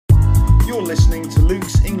You're listening to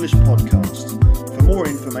Luke's English podcast. For more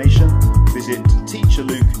information, visit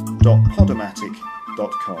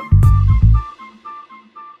teacherluke.podomatic.com.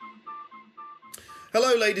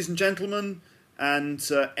 Hello, ladies and gentlemen, and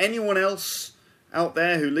anyone else out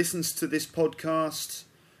there who listens to this podcast.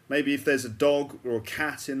 Maybe if there's a dog or a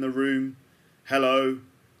cat in the room, hello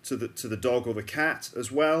to the dog or the cat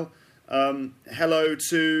as well. Hello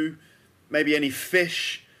to maybe any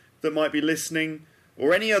fish that might be listening,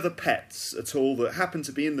 or any other pets at all that happen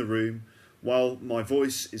to be in the room while my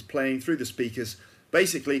voice is playing through the speakers.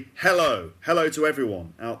 Basically, hello to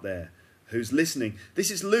everyone out there who's listening. This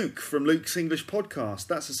is Luke from Luke's English podcast.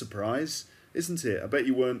 That's a surprise, isn't it? I bet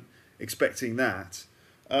you weren't expecting that.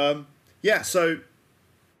 So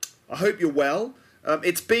I hope you're well.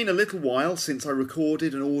 It's been a little while since I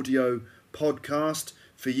recorded an audio podcast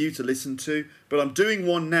for you to listen to, but I'm doing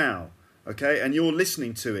one now, okay? And you're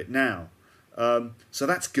listening to it now. So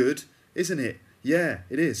that's good, isn't it? Yeah,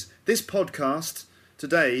 it is. This podcast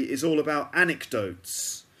today is all about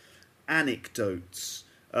anecdotes. Anecdotes.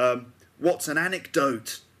 What's an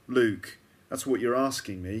anecdote, Luke? That's what you're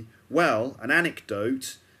asking me. Well, an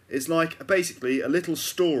anecdote is like basically a little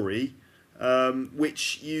story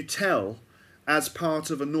which you tell as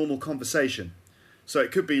part of a normal conversation. So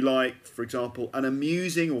it could be like, for example, an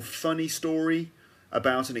amusing or funny story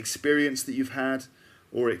about an experience that you've had,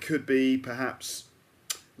 or it could be perhaps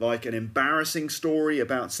like an embarrassing story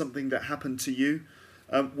about something that happened to you.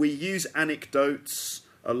 We use anecdotes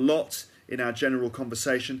a lot in our general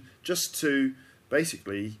conversation just to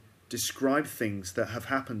basically describe things that have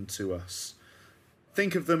happened to us.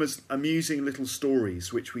 Think of them as amusing little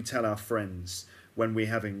stories which we tell our friends when we're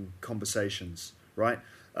having conversations, right?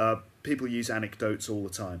 People use anecdotes all the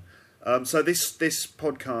time. So this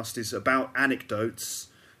podcast is about anecdotes.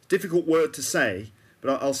 Difficult word to say,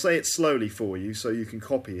 but I'll say it slowly for you so you can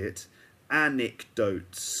copy it.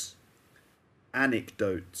 Anecdotes.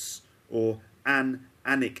 Anecdotes. Or an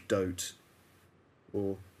anecdote.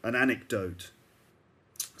 Or an anecdote.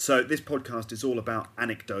 So this podcast is all about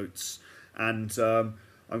anecdotes. And I'm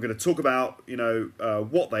going to talk about,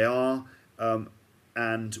 what they are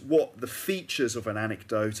and what the features of an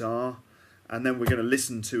anecdote are. And then we're going to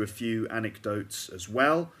listen to a few anecdotes as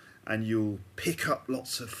well. And you'll pick up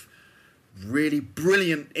lots of really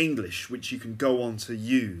brilliant English which you can go on to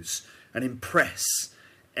use and impress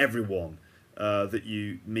everyone that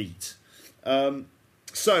you meet.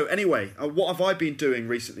 So anyway, what have I been doing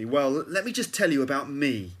recently? Well, let me just tell you about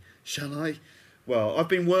me, shall I? Well, I've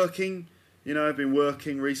been working,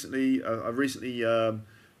 recently. I've recently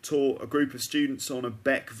taught a group of students on a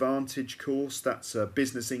Beck Vantage course. That's a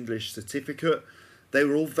business English certificate. They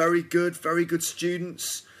were all very good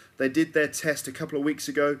students. They did their test a couple of weeks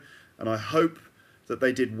ago, and I hope that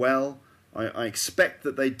they did well. I expect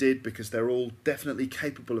that they did, because they're all definitely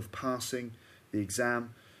capable of passing the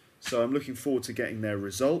exam. So I'm looking forward to getting their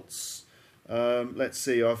results. Let's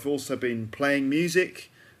see, I've also been playing music.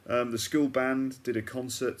 The school band did a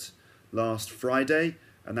concert last Friday,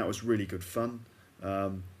 and that was really good fun.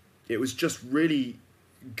 It was just really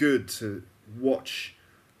good to watch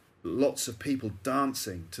lots of people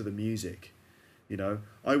dancing to the music.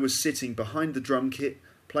 I was sitting behind the drum kit,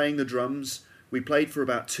 playing the drums. We played for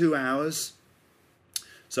about 2 hours.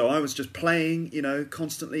 So I was just playing,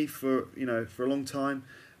 constantly for a long time.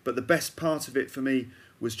 But the best part of it for me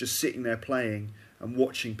was just sitting there playing and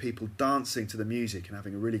watching people dancing to the music and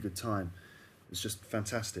having a really good time. It was just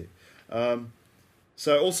fantastic. So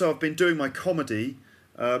also I've been doing my comedy.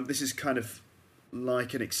 This is kind of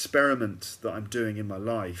like an experiment that I'm doing in my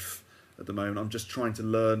life at the moment. I'm just trying to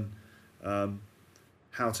learn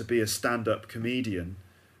how to be a stand-up comedian,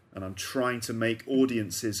 and I'm trying to make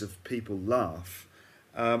audiences of people laugh.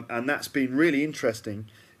 And that's been really interesting.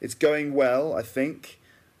 It's going well, I think.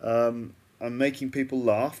 I'm making people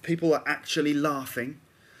laugh. People are actually laughing,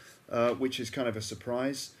 which is kind of a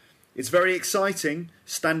surprise. It's very exciting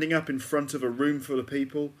standing up in front of a room full of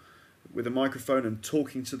people with a microphone and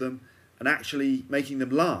talking to them and actually making them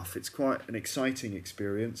laugh. It's quite an exciting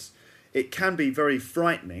experience. It can be very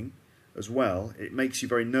frightening as well. It makes you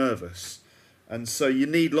very nervous. And so you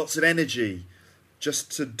need lots of energy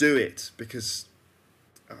just to do it, because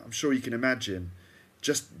I'm sure you can imagine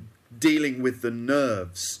just dealing with the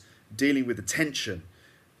nerves, dealing with the tension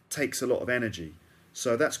takes a lot of energy.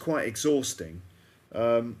 So that's quite exhausting.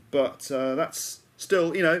 But that's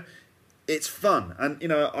still, it's fun. And,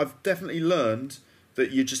 I've definitely learned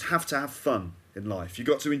that you just have to have fun in life. You've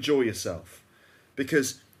got to enjoy yourself.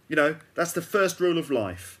 Because, that's the first rule of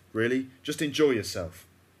life, really. Just enjoy yourself.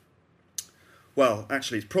 Well,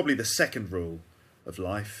 actually, it's probably the second rule of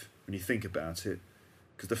life when you think about it.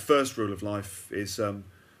 because the first rule of life is,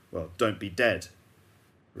 well, don't be dead,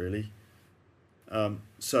 really.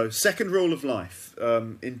 So second rule of life,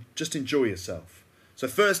 just enjoy yourself. So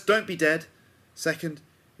first, don't be dead. Second,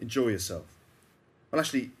 enjoy yourself. Well,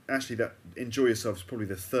 actually, that enjoy yourself is probably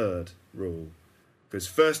the third rule, because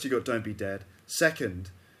first you got don't be dead.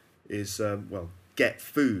 Second is well, get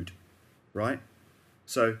food, right?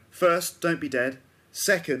 So first, don't be dead.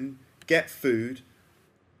 Second, get food.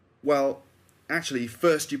 Well, actually,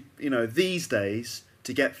 first you know these days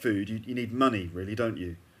to get food you need money, really, don't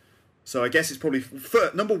you? So I guess it's probably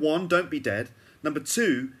number one, don't be dead. Number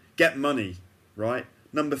two, get money, right?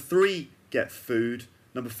 Number three, get food.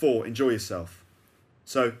 Number four, enjoy yourself.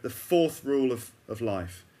 So the fourth rule of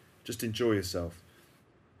life, just enjoy yourself.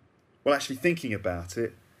 Well, actually thinking about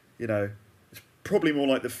it, you know, it's probably more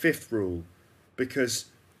like the fifth rule, because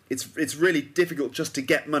it's really difficult just to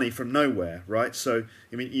get money from nowhere, right? So,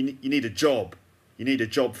 I mean, you need a job. You need a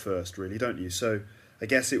job first, really, don't you? So I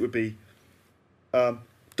guess it would be,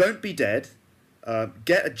 don't be dead,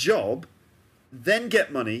 get a job, then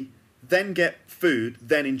get money, then get food,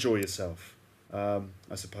 then enjoy yourself,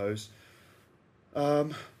 I suppose.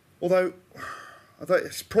 Although I thought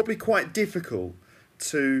it's probably quite difficult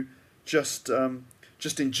to just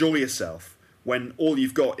enjoy yourself when all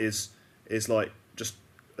you've got is like just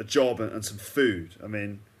a job and some food. I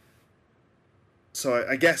mean, so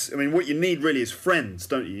I guess, I mean, what you need really is friends,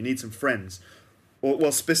 don't you? You need some friends. Or,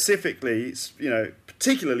 well, specifically, it's, you know,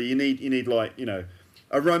 particularly you need like, you know,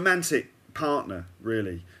 a romantic partner,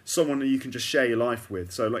 really, someone that you can just share your life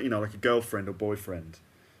with. So, like, you know, like a girlfriend or boyfriend.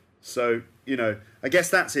 So, you know, I guess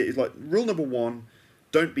that's it. It's like rule number one,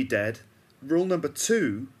 don't be dead. Rule number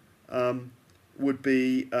two would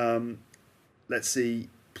be, let's see,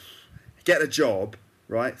 get a job,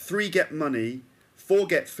 right? 3, get money. 4,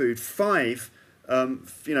 get food. 5,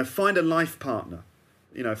 you know, find a life partner.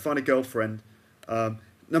 You know, find a girlfriend.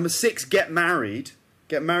 Number 6, get married.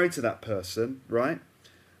 Get married to that person, right?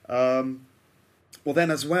 Well,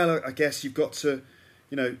 then as well, I guess you've got to,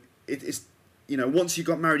 you know, it's, you know, once you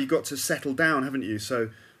got married, you've got to settle down, haven't you? So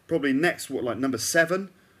probably next, what, like number 7,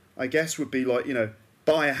 I guess, would be like, you know,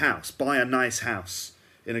 buy a house, buy a nice house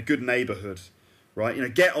in a good neighbourhood, right? You know,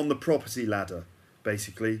 get on the property ladder,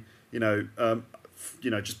 basically. You know,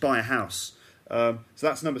 just buy a house. So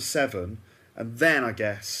that's number 7, and then I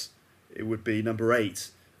guess it would be number 8,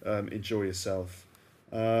 enjoy yourself.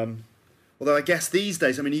 Although I guess these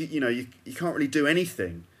days, I mean, you can't really do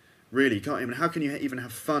anything, really. You can't even. How can you even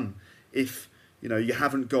have fun if, you know, you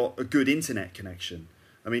haven't got a good internet connection?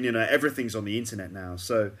 I mean, you know, everything's on the internet now,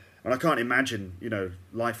 so, and I can't imagine, you know,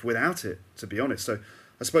 life without it, to be honest. So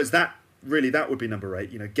I suppose that would be number 8.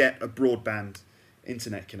 You know, get a broadband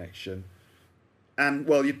internet connection, and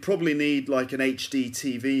well, you'd probably need like an HD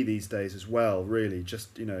TV these days as well, really.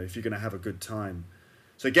 Just, you know, if you're going to have a good time.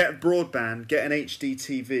 So get a broadband, get an HD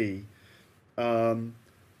TV.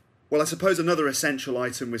 Well, I suppose another essential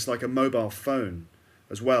item was like a mobile phone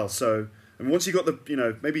as well. So, and once you got the, you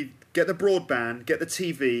know, maybe get the broadband, get the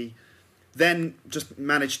TV, then just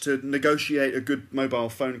manage to negotiate a good mobile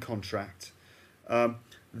phone contract.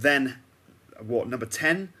 Then, what, number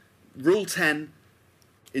 10? Rule 10,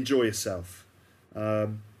 enjoy yourself. I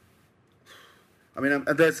mean,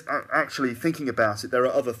 and there's actually, thinking about it, there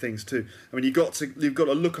are other things too. I mean, you've got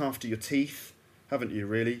to look after your teeth, haven't you,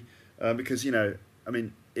 really? Because, you know, I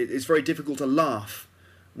mean, it's very difficult to laugh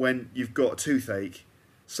when you've got a toothache.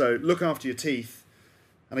 So look after your teeth,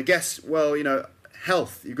 and I guess, well, you know,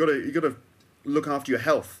 health. You've got to look after your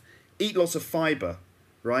health. Eat lots of fibre,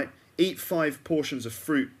 right? Eat 5 portions of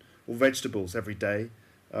fruit or vegetables every day.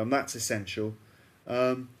 That's essential.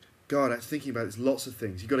 God, I'm thinking about this. Lots of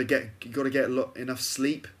things. You've got to get enough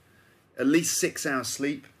sleep, at least 6 hours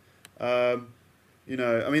sleep. You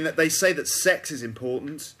know, I mean, they say that sex is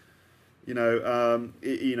important. You know,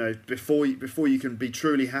 before you can be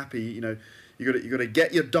truly happy, you know, you got to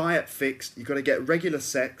get your diet fixed. You got to get regular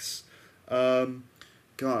sex. God,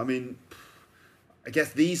 I mean, I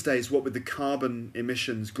guess these days, what with the carbon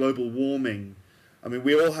emissions, global warming, I mean,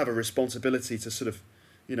 we all have a responsibility to sort of,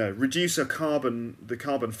 you know, reduce the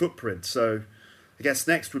carbon footprint. So, I guess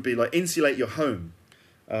next would be like insulate your home.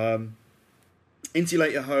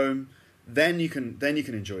 Insulate your home, then you can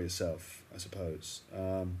enjoy yourself, I suppose.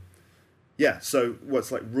 Yeah, so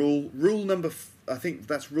what's like rule number, I think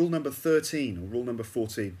that's rule number 13 or rule number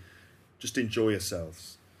 14, just enjoy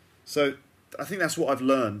yourselves. So I think that's what I've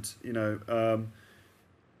learned, you know,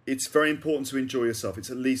 it's very important to enjoy yourself. It's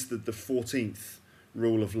at least the 14th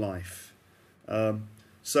rule of life.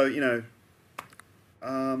 So, you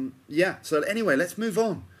know, yeah, so anyway, let's move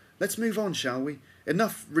on. Let's move on, shall we?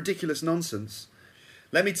 Enough ridiculous nonsense.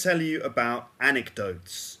 let me tell you about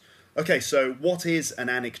anecdotes. Okay, so what is an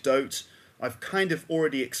anecdote? I've kind of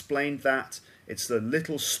already explained that. It's the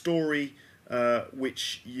little story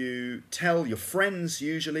which you tell your friends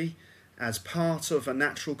usually as part of a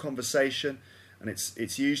natural conversation, and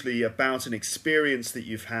it's usually about an experience that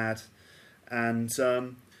you've had. And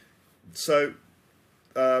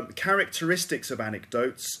characteristics of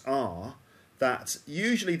anecdotes are that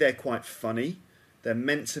usually they're quite funny, they're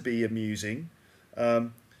meant to be amusing,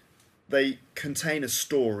 they contain a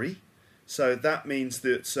story. So that means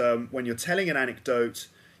that when you're telling an anecdote,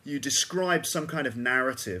 you describe some kind of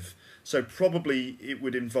narrative. So probably it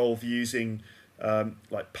would involve using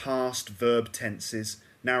like past verb tenses,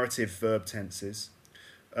 narrative verb tenses.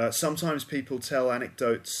 Sometimes people tell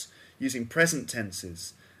anecdotes using present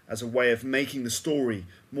tenses as a way of making the story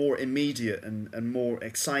more immediate and more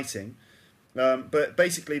exciting. But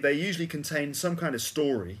basically they usually contain some kind of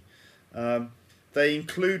story. They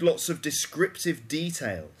include lots of descriptive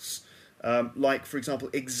details, like, for example,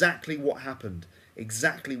 exactly what happened,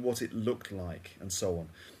 exactly what it looked like, and so on.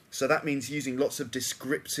 So that means using lots of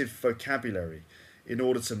descriptive vocabulary in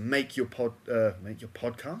order to make your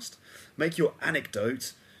podcast, make your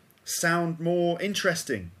anecdote sound more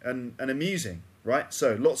interesting and amusing, right?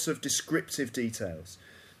 So lots of descriptive details.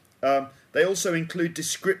 They also include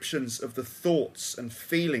descriptions of the thoughts and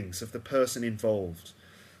feelings of the person involved.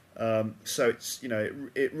 So it's,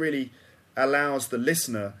 it really allows the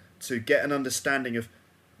listener to get an understanding of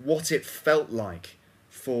what it felt like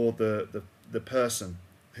for the person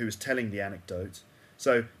who is telling the anecdote.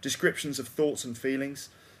 So descriptions of thoughts and feelings.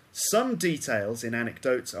 Some details in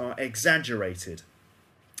anecdotes are exaggerated.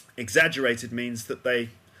 Exaggerated means that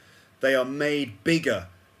they are made bigger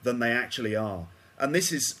than they actually are. And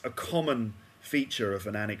this is a common feature of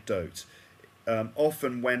an anecdote.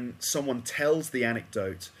 Often when someone tells the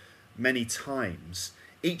anecdote many times,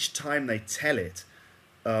 each time they tell it,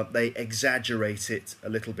 they exaggerate it a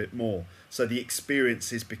little bit more. So the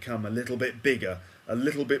experiences become a little bit bigger, a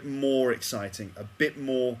little bit more exciting, a bit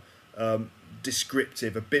more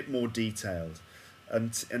descriptive, a bit more detailed,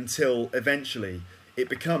 until eventually it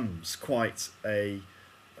becomes quite a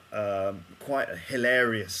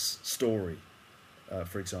hilarious story,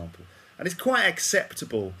 for example. And it's quite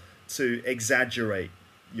acceptable to exaggerate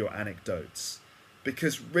your anecdotes,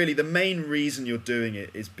 because really the main reason you're doing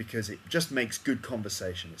it is because it just makes good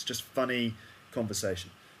conversation. It's just funny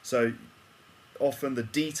conversation. So often the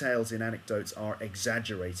details in anecdotes are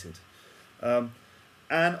exaggerated. And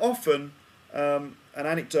often an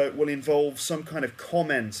anecdote will involve some kind of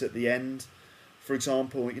comment at the end. For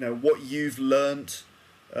example, what you've learnt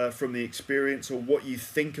from the experience, or what you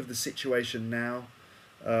think of the situation now,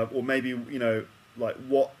 or maybe, like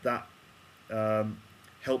what that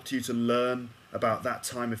helped you to learn about that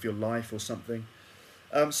time of your life or something.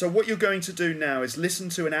 So what you're going to do now is listen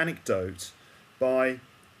to an anecdote by,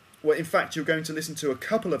 well, in fact, you're going to listen to a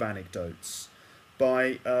couple of anecdotes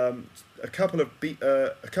by a couple of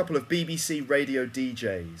BBC radio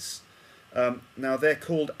DJs. Now they're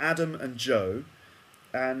called Adam and Joe,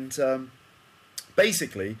 and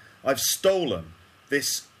basically I've stolen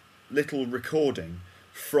this little recording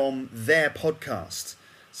from their podcast.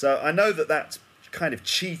 So I know that that's kind of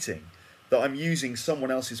cheating, that I'm using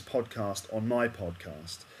someone else's podcast on my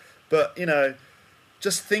podcast. But,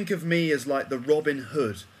 just think of me as like the Robin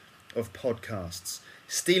Hood of podcasts,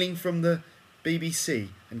 stealing from the BBC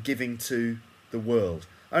and giving to the world.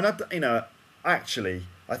 And, actually,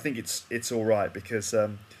 I think it's all right, because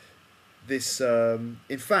in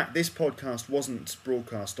fact, this podcast wasn't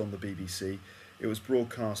broadcast on the BBC. It was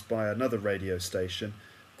broadcast by another radio station.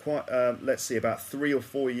 About 3 or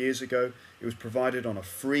 4 years ago. It was provided on a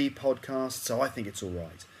free podcast, so I think it's all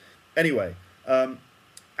right. Anyway,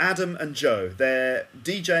 Adam and Joe, they're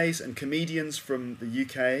DJs and comedians from the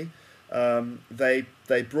UK.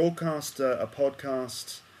 They broadcast a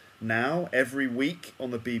podcast now every week on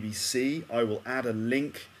the BBC. I will add a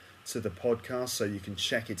link to the podcast so you can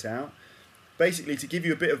check it out. Basically, to give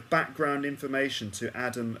you a bit of background information to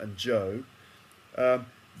Adam and Joe,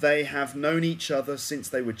 they have known each other since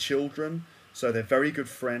they were children, so they're very good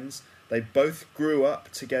friends. They both grew up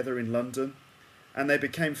together in London, and they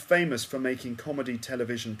became famous for making comedy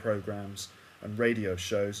television programmes and radio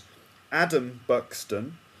shows. Adam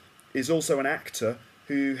Buxton is also an actor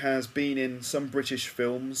who has been in some British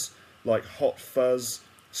films like Hot Fuzz,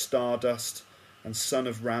 Stardust, and Son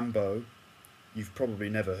of Rambo. You've probably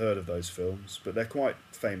never heard of those films, but they're quite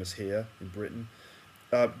famous here in Britain.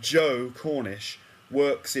 Joe Cornish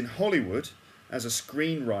works in Hollywood as a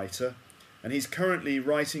screenwriter, and he's currently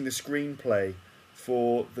writing the screenplay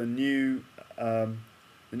for the new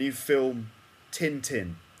film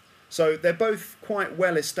Tintin. So they're both quite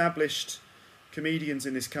well-established comedians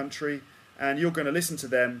in this country, and you're going to listen to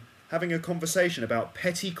them having a conversation about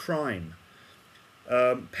petty crime.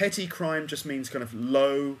 Petty crime just means kind of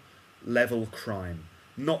low-level crime,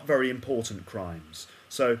 not very important crimes.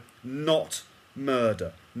 So not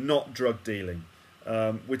murder, not drug dealing.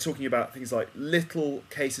 We're talking about things like little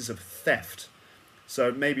cases of theft.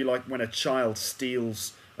 So maybe like when a child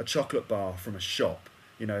steals a chocolate bar from a shop,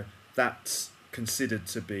 you know, that's considered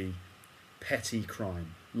to be petty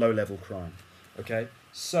crime, low-level crime. Okay,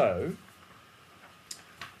 so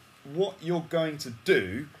what you're going to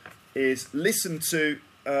do is listen to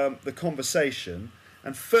the conversation,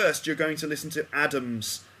 and first you're going to listen to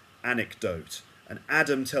Adam's anecdote. And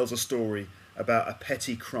Adam tells a story about a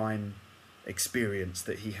petty crime experience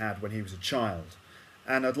that he had when he was a child.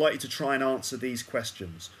 And I'd like you to try and answer these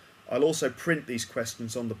questions. I'll also print these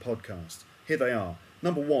questions on the podcast. Here they are.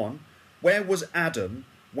 Number 1, where was Adam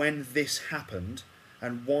when this happened,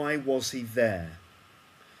 and why was he there?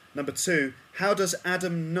 Number 2, how does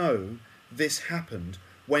Adam know this happened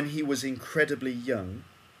when he was incredibly young?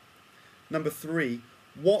 Number 3,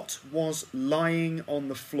 what was lying on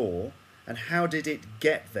the floor, and how did it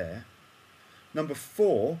get there? Number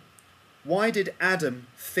 4, why did Adam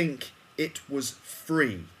think it was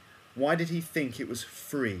free? Why did he think it was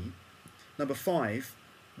free? Number 5,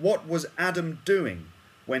 what was Adam doing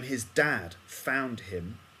when his dad found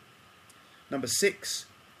him? Number 6,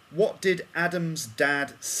 what did Adam's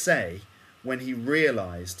dad say when he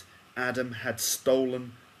realised Adam had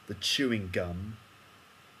stolen the chewing gum?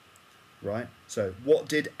 Right? So, what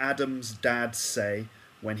did Adam's dad say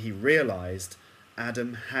when he realised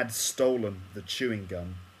Adam had stolen the chewing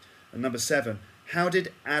gum? And number 7, how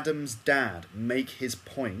did Adam's dad make his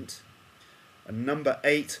point? And number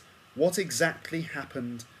 8, what exactly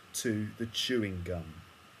happened to the chewing gum?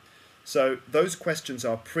 So those questions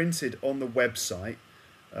are printed on the website.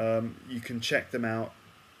 You can check them out,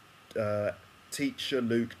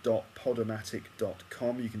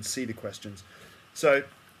 teacherluke.podomatic.com. You can see the questions. So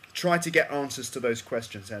try to get answers to those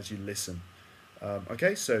questions as you listen.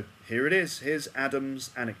 Okay, so here it is. Here's Adam's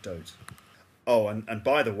anecdote. Oh, and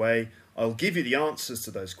by the way, I'll give you the answers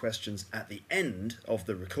to those questions at the end of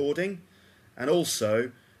the recording. And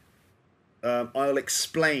also, I'll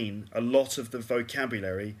explain a lot of the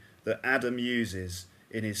vocabulary that Adam uses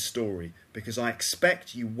in his story, because I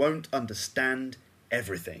expect you won't understand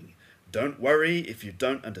everything. Don't worry if you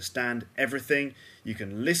don't understand everything. You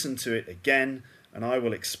can listen to it again, and I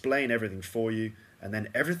will explain everything for you, and then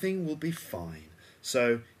everything will be fine.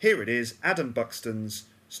 So here it is, Adam Buxton's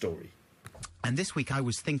story. And this week I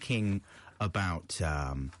was thinking about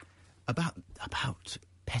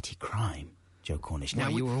petty crime, Joe Cornish. Now,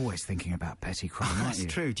 you were always thinking about petty crime, aren't you?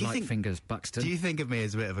 That's true. Do you think fingers, Buxton? Do you think of me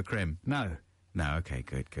as a bit of a crim? No. No. Okay.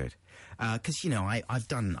 Good. Because I've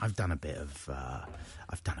done a bit of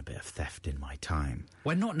theft in my time.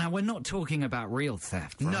 We're not talking about real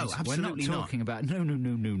theft. Right? No, absolutely We're not talking about no.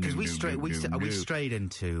 Because we strayed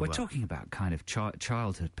into. We're talking about kind of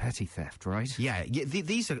childhood petty theft, right? Yeah.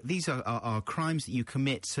 These are crimes that you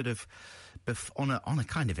commit sort of on a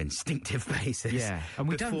kind of instinctive basis. Yeah, and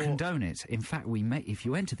we don't condone it. In fact, if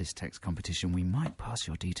you enter this text competition, we might pass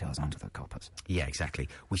your details on to the coppers. Yeah, exactly.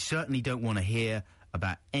 We certainly don't want to hear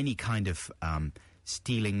about any kind of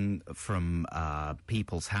stealing from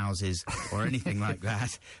people's houses or anything like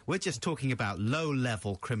that. We're just talking about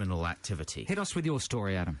low-level criminal activity. Hit us with your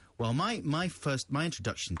story, Adam. Well, my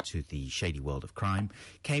introduction to the shady world of crime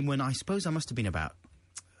came when I suppose I must have been about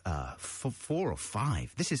 4 or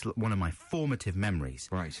 5. This is one of my formative memories.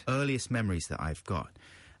 Right. Earliest memories that I've got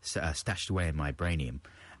stashed away in my brainium.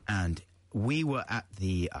 And we were at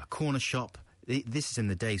the corner shop. This is in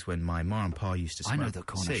the days when my ma and pa used to smoke. I know the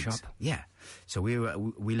corner cigs. shop. Yeah. So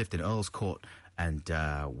we lived in Earl's Court, and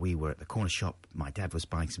we were at the corner shop. My dad was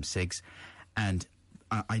buying some cigs, and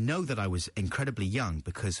I know that I was incredibly young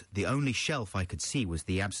because the only shelf I could see was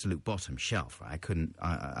the absolute bottom shelf. Right?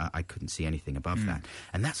 I couldn't see anything above that,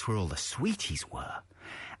 and that's where all the sweeties were.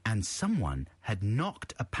 And someone had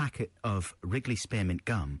knocked a packet of Wrigley Spearmint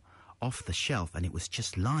gum off the shelf, and it was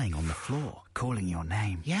just lying on the floor. Calling your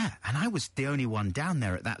name. Yeah, and I was the only one down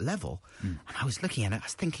there at that level, and I was looking at it, I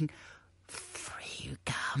was thinking, free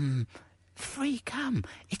gum,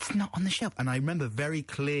 it's not on the shelf. And I remember very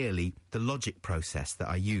clearly the logic process that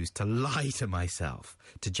I used to lie to myself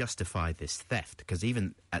to justify this theft, because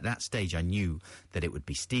even at that stage I knew that it would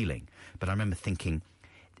be stealing. But I remember thinking,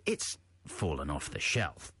 it's fallen off the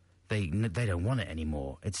shelf. They don't want it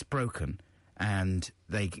anymore. It's broken. And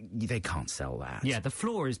they can't sell that. Yeah, the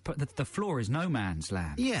floor is no man's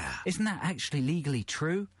land. Yeah. Isn't that actually legally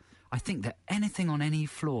true? I think that anything on any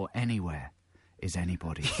floor anywhere is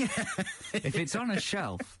anybody. If it's on a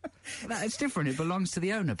shelf, it's different. It belongs to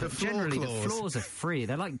the owner. But generally, the floors are free.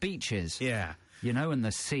 They're like beaches. Yeah. You know, and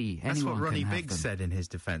the sea. That's what Ronnie can have Biggs them. said in his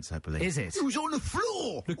defence, I believe. Is it? It was on the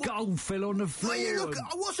floor! The gold fell on the floor.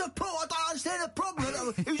 What's the problem? I don't understand the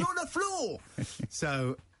problem. It was on the floor!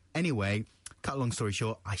 So, anyway, cut a long story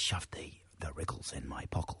short, I shoved the wriggles in my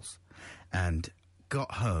pockles and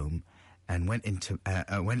got home and went into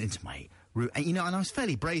my room. And I was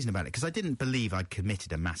fairly brazen about it because I didn't believe I'd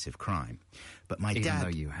committed a massive crime. But my dad... Even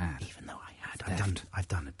though you had. Even though I had. I've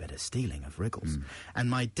done a bit of stealing of wriggles. And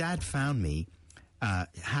my dad found me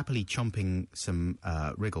happily chomping some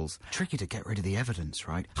wriggles. Tricky to get rid of the evidence,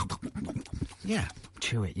 right? Yeah.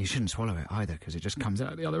 Chew it. You shouldn't swallow it either because it just comes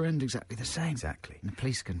out the other end exactly the same. Exactly. And the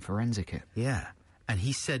police can forensic it. Yeah. And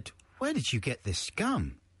he said, "Where did you get this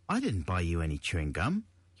gum? I didn't buy you any chewing gum.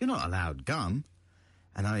 You're not allowed gum."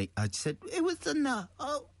 And I said, "It was in the...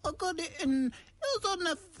 I got it in... It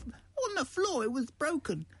was on the floor. It was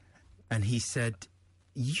broken." And he said,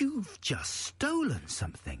 "You've just stolen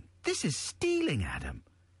something. This is stealing, Adam.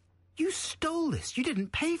 You stole this. You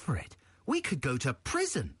didn't pay for it. We could go to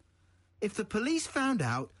prison. If the police found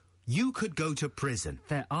out, you could go to prison."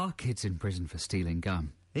 There are kids in prison for stealing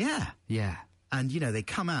gum. Yeah. Yeah. And, they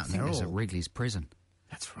come out and they're There's all... at Wrigley's prison.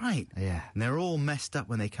 That's right. Yeah. And they're all messed up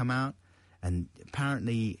when they come out. And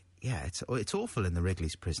apparently, it's awful in the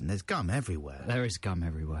Wrigley's prison. There's gum everywhere. There is gum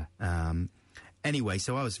everywhere. Anyway,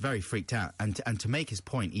 so I was very freaked out. And to make his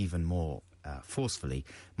point even more forcefully,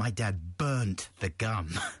 my dad burnt the gum.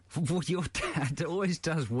 Well, your dad always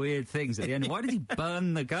does weird things at the end. Why did he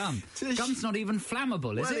burn the gum? Gum's not even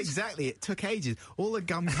flammable, is Well, it? exactly. It took ages. All the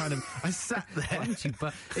gum kind of... I sat there. Why don't you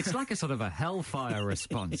it's like a sort of a hellfire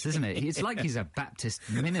response, isn't it? It's like he's a Baptist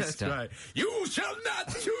minister. That's right. "You shall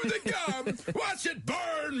not chew the gum. Watch it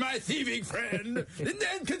burn, my thieving friend. And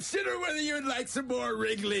then consider whether you'd like some more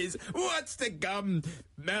Wrigley's. Watch the gum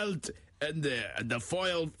melt and the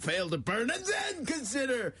foil fail to burn, and then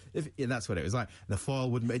consider..." And that's what it was like. The foil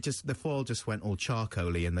the foil just went all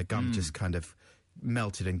charcoaly, and the gum just kind of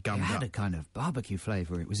melted and gummed It had up. a kind of barbecue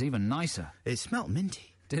flavour. It was even nicer. It smelt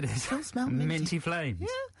minty. Did it? Still smelled minty. Minty flames.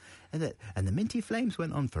 Yeah. And the minty flames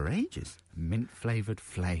went on for ages. Mint-flavoured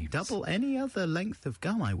flames. Double any other length of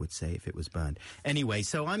gum, I would say, if it was burned. Anyway,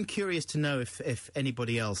 so I'm curious to know if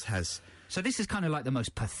anybody else has... So this is kind of like the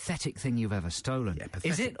most pathetic thing you've ever stolen. Yeah,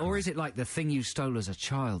 pathetic. Is it? Or is it like the thing you stole as a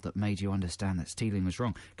child that made you understand that stealing was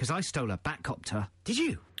wrong? Because I stole a Batcopter. Did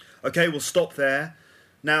you? Okay, we'll stop there.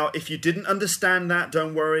 Now, if you didn't understand that,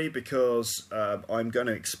 don't worry, because I'm going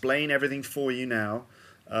to explain everything for you now.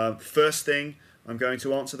 First thing, I'm going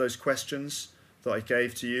to answer those questions that I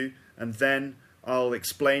gave to you, and then I'll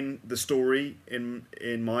explain the story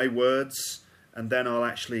in my words, and then I'll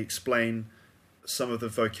actually explain some of the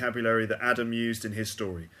vocabulary that Adam used in his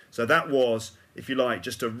story. So that was, if you like,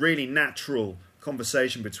 just a really natural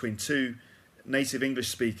conversation between two native English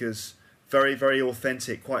speakers, very, very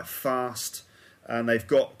authentic, quite fast, and they've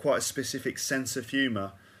got quite a specific sense of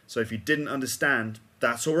humour. So if you didn't understand,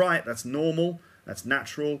 that's all right, that's normal, that's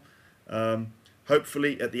natural.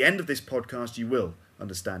 Hopefully at the end of this podcast you will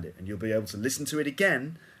understand it, and you'll be able to listen to it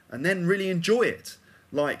again and then really enjoy it,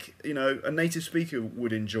 like a native speaker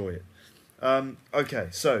would enjoy it. Okay,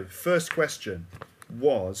 so first question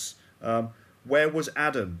was, where was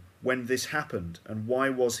Adam when this happened, and why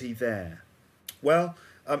was he there? Well,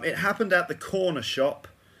 it happened at the corner shop,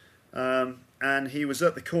 and he was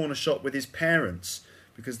at the corner shop with his parents,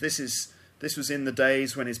 because this was in the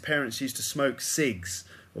days when his parents used to smoke cigs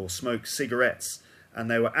or smoke cigarettes, and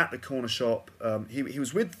they were at the corner shop. He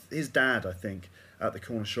was with his dad, I think, at the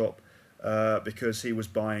corner shop because he was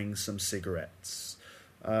buying some cigarettes.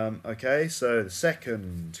 Okay, so the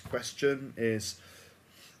second question is,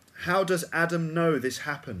 how does Adam know this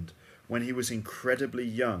happened when he was incredibly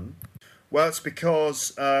young? Well, it's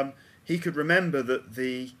because he could remember that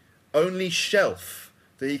the only shelf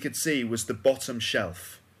that he could see was the bottom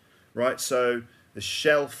shelf, right? So the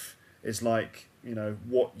shelf is like,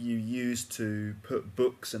 what you use to put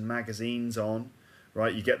books and magazines on,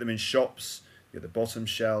 right? You get them in shops, you get the bottom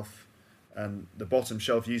shelf, and the bottom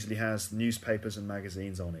shelf usually has newspapers and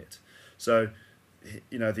magazines on it. So,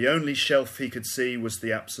 the only shelf he could see was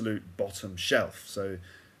the absolute bottom shelf. So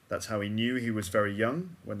that's how he knew he was very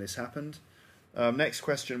young when this happened. Next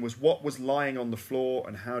question was, what was lying on the floor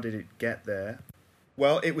and how did it get there?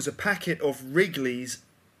 Well, it was a packet of Wrigley's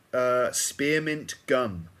spearmint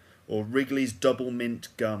gum, or Wrigley's double mint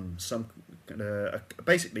gum,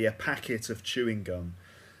 basically a packet of chewing gum.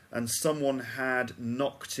 And someone had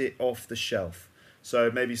knocked it off the shelf.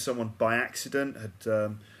 So maybe someone by accident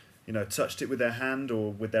touched it with their hand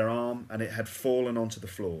or with their arm, and it had fallen onto the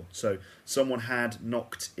floor. So someone had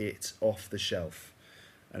knocked it off the shelf,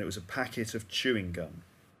 and it was a packet of chewing gum.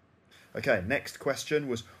 Okay, next question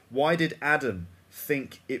was, why did Adam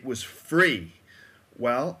think it was free?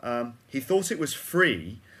 Well, he thought it was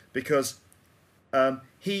free because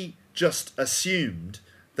he just assumed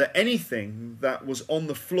that anything that was on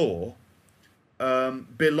the floor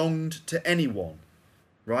belonged to anyone,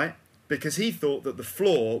 right? Because he thought that the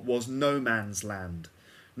floor was no man's land.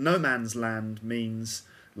 No man's land means,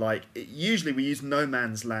 usually we use no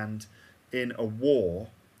man's land in a war,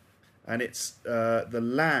 and it's the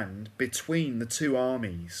land between the two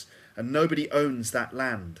armies, and nobody owns that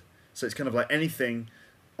land. So it's kind of like anything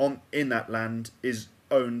in that land is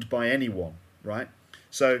owned by anyone, right?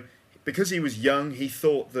 So because he was young, he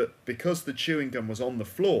thought that because the chewing gum was on the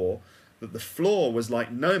floor, that the floor was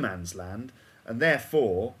like no man's land, and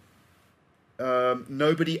therefore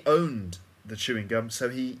nobody owned the chewing gum, so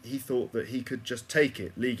he thought that he could just take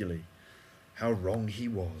it legally. How wrong he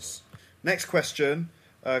was. Next question,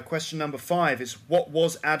 question number 5 is, what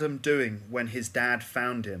was Adam doing when his dad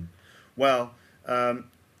found him? Well,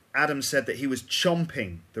 Adam said that he was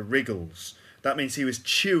chomping the wriggles. That means he was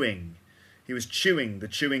chewing. He was chewing the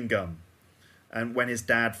chewing gum, and when his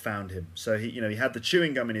dad found him. So he had the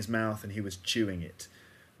chewing gum in his mouth and he was chewing it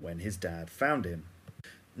when his dad found him.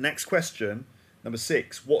 Next question, number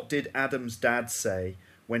 6. What did Adam's dad say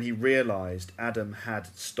when he realised Adam had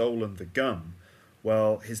stolen the gum?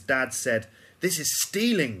 Well, his dad said, "This is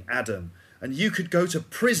stealing, Adam, and you could go to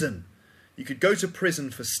prison. You could go to prison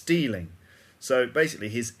for stealing." So basically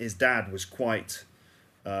his dad was quite,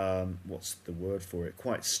 what's the word for it,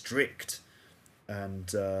 quite strict. And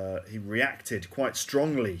he reacted quite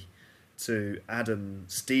strongly to Adam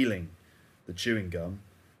stealing the chewing gum.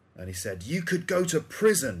 And he said, "You could go to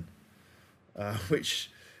prison,"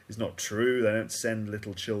 which is not true. They don't send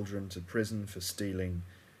little children to prison for stealing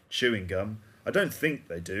chewing gum. I don't think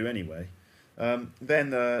they do anyway. Then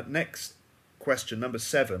the next question, number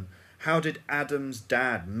 7. How did Adam's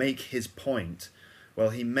dad make his point? Well,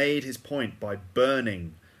 he made his point by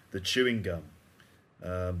burning the chewing gum.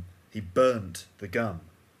 He burnt the gum,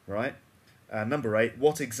 right? Number 8,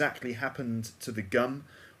 what exactly happened to the gum?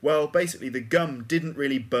 Well, basically the gum didn't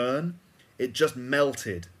really burn, it just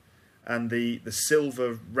melted, and the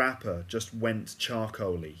silver wrapper just went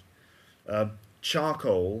charcoaly.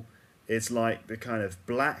 Charcoal is like the kind of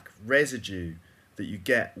black residue that you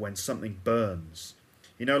get when something burns.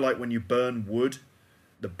 Like when you burn wood,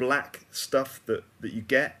 the black stuff that you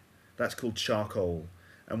get, that's called charcoal.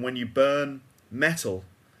 And when you burn metal,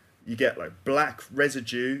 you get like black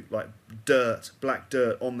residue, like black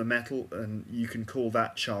dirt on the metal, and you can call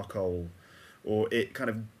that charcoal. Or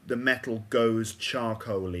the metal goes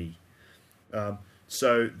charcoaly.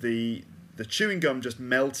 So the chewing gum just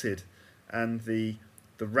melted, and the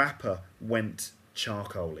wrapper went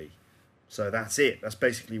charcoaly. So that's it. That's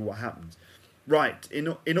basically what happened. Right,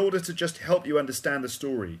 in order to just help you understand the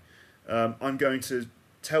story, I'm going to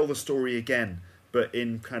tell the story again, but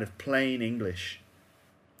in kind of plain English.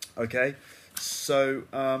 Okay, so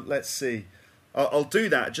let's see. I'll do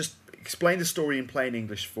that, just explain the story in plain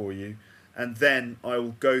English for you, and then I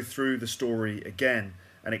will go through the story again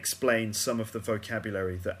and explain some of the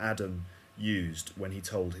vocabulary that Adam used when he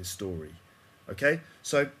told his story. Okay,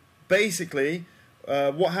 so basically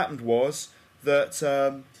what happened was that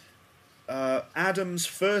Adam's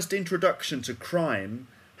first introduction to crime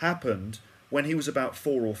happened when he was about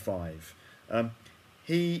 4 or 5.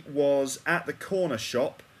 He was at the corner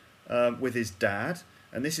shop with his dad,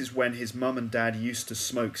 and this is when his mum and dad used to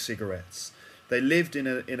smoke cigarettes. They lived in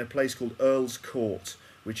a place called Earl's Court,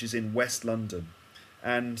 which is in West London,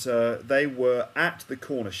 and they were at the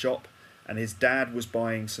corner shop, and his dad was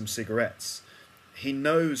buying some cigarettes. He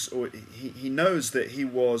knows that he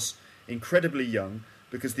was incredibly young,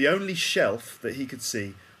 because the only shelf that he could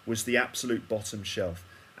see was the absolute bottom shelf.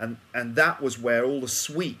 And that was where all the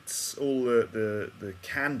sweets, all the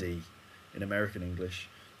candy in American English,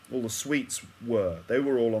 all the sweets were. They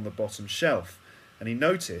were all on the bottom shelf. And he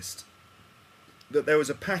noticed that there was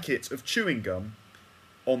a packet of chewing gum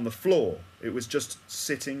on the floor. It was just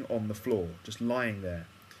sitting on the floor, just lying there.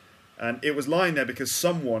 And it was lying there because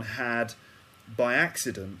someone had, by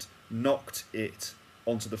accident, knocked it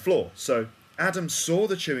onto the floor. So Adam saw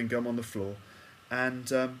the chewing gum on the floor,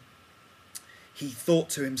 and he thought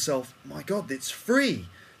to himself, "My God, it's free.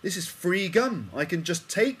 This is free gum. I can just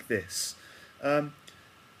take this."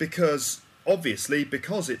 Because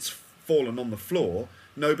it's fallen on the floor,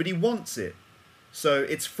 nobody wants it. So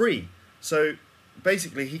it's free. So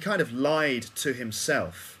basically he kind of lied to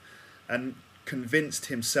himself and convinced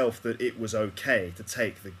himself that it was okay to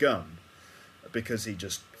take the gum, because he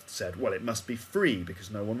just said, well, it must be free because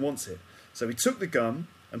no one wants it. So he took the gum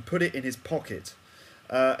and put it in his pocket,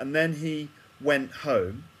 and then he went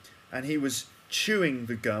home, and he was chewing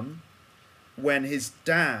the gum when his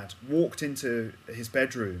dad walked into his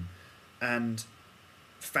bedroom and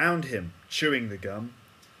found him chewing the gum,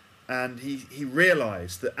 and he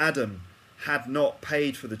realised that Adam had not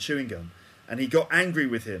paid for the chewing gum, and he got angry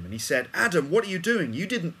with him, and he said, Adam, what are you doing? You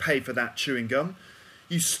didn't pay for that chewing gum.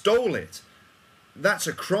 You stole it. That's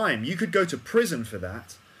a crime. You could go to prison for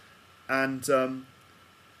that. And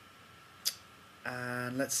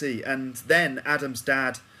let's see. And then Adam's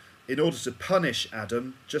dad, in order to punish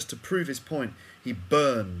Adam, just to prove his point, he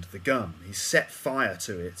burned the gum. He set fire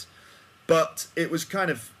to it. But it was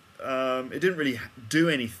kind of, it didn't really do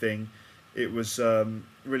anything. It was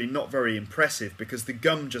really not very impressive, because the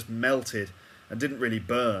gum just melted and didn't really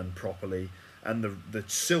burn properly, and the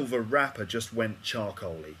silver wrapper just went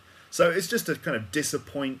charcoaly. So it's just a kind of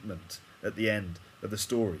disappointment at the end of the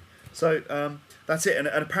story. So that's it. And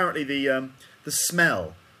apparently the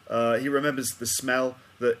smell, he remembers the smell,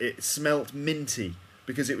 that it smelt minty,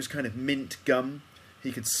 because it was kind of mint gum.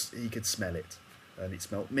 He could smell it, and it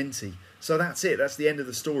smelt minty. So that's it. That's the end of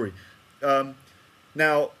the story.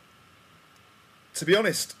 Now, to be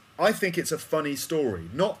honest, I think it's a funny story.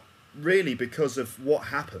 Not really because of what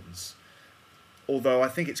happens, although I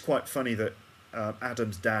think it's quite funny that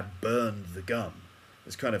Adam's dad burned the gum.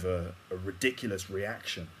 It's kind of a ridiculous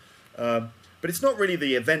reaction. But it's not really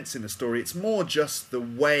the events in the story. It's more just the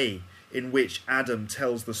way in which Adam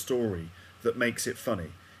tells the story that makes it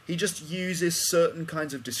funny. He just uses certain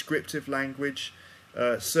kinds of descriptive language,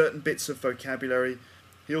 certain bits of vocabulary.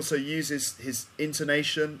 He also uses his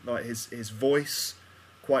intonation, like his voice,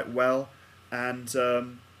 quite well, and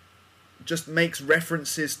just makes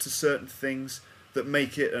references to certain things that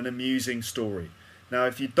make it an amusing story. Now,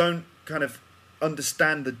 if you don't kind of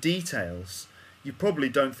understand the details, you probably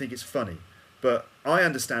don't think it's funny. But I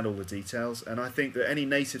understand all the details, and I think that any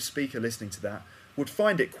native speaker listening to that would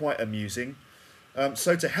find it quite amusing.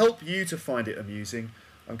 So to help you to find it amusing,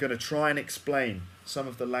 I'm going to try and explain some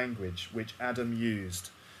of the language which Adam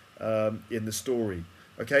used in the story.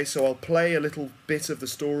 Okay, so I'll play a little bit of the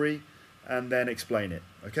story and then explain it.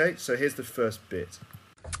 Okay, so here's the first bit.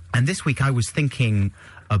 And this week I was thinking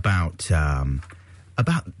about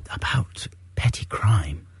petty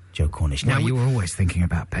crime, Joe Cornish. Now, you were always thinking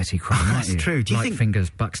about petty crime, aren't you? That's true. Do you like think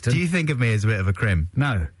Fingers Buxton? Do you think of me as a bit of a crim?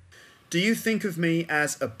 No. Do you think of me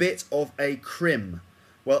as a bit of a crim?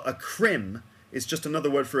 Well, a crim is just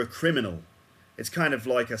another word for a criminal. It's kind of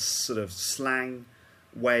like a sort of slang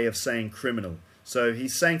way of saying criminal. So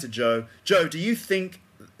he's saying to Joe, Joe, do you think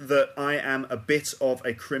that I am a bit of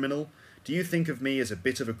a criminal? Do you think of me as a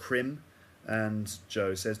bit of a crim? And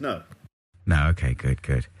Joe says no. No, okay, good.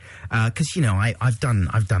 Because I've done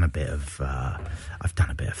a bit of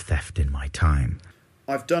theft in my time.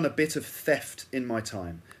 I've done a bit of theft in my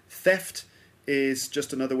time. Theft is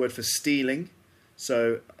just another word for stealing.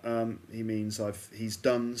 So he means he's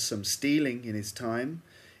done some stealing in his time.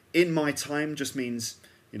 In my time just means,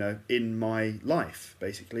 in my life,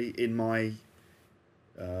 basically, in my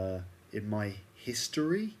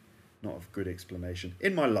history. Not a good explanation.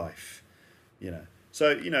 In my life,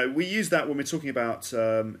 So, we use that when we're talking about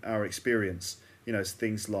our experience. It's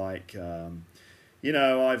things like, I've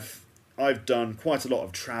done quite a lot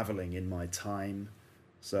of travelling in my time.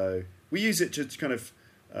 So we use it to kind of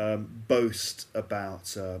boast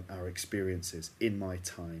about our experiences in my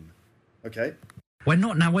time. Okay? We're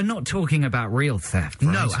not talking about real theft,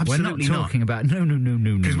 right? No, absolutely We're not talking about no.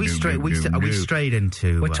 Because we strayed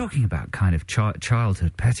into. We're talking about kind of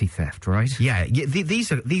childhood petty theft, right? Yeah.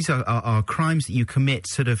 These are crimes that you commit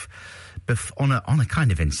sort of on a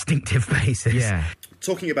kind of instinctive basis. Yeah.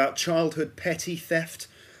 Talking about childhood petty theft.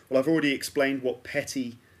 Well, I've already explained what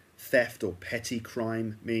petty theft or petty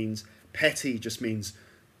crime means. Petty just means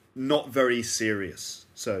not very serious.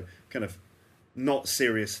 So kind of not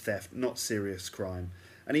serious theft, not serious crime.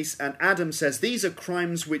 And Adam says these are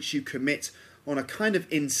crimes which you commit on a kind of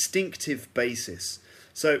instinctive basis.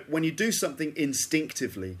 So when you do something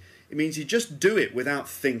instinctively, it means you just do it without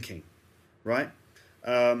thinking, right?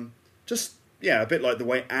 A bit like the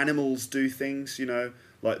way animals do things,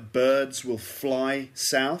 like birds will fly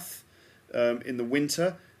south in the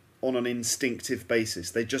winter on an instinctive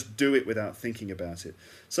basis. They just do it without thinking about it.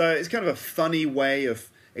 So it's kind of a funny way of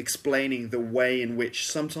explaining the way in which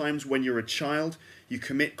sometimes when you're a child, you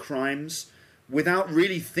commit crimes without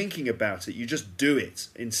really thinking about it. You just do it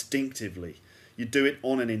instinctively. You do it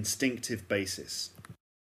on an instinctive basis.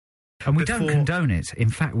 And we don't condone it. In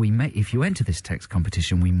fact, if you enter this text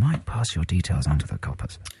competition, we might pass your details on to the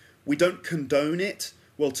coppers. We don't condone it.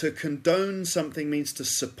 Well, to condone something means to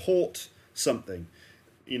support something.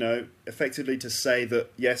 You know, effectively to say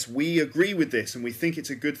that, yes, we agree with this and we think it's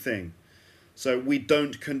a good thing. So we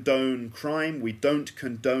don't condone crime, we don't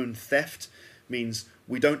condone theft, means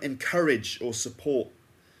we don't encourage or support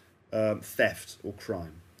theft or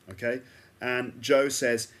crime, okay? And Joe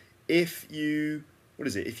says, if you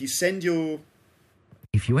enter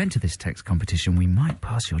this text competition, we might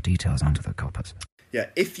pass your details on to the coppers. Yeah,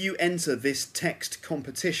 if you enter this text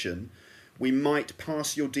competition, we might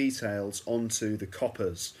pass your details on to the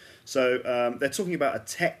coppers. So they're talking about a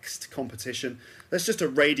text competition. That's just a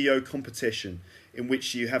radio competition in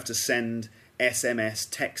which you have to send SMS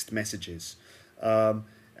text messages.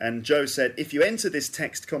 And Joe said, if you enter this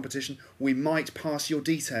text competition, we might pass your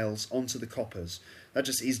details on to the coppers.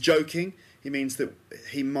 He's joking. He means that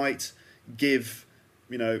he might give,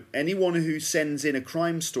 anyone who sends in a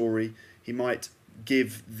crime story, he might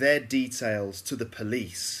give their details to the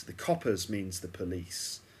police. The coppers means the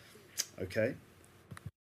police. Okay?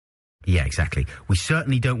 Yeah, exactly. We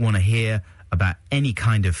certainly don't want to hear about any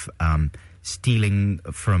kind of stealing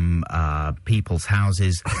from people's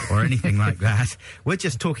houses or anything like that. We're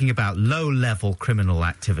just talking about low-level criminal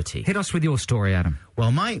activity. Hit us with your story, Adam.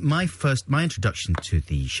 Well, my introduction to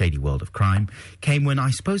the shady world of crime came when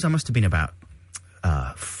I suppose I must have been about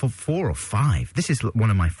 4 or 5. This is one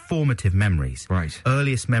of my formative memories. Right.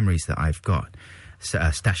 Earliest memories that I've got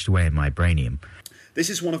stashed away in my brainium. This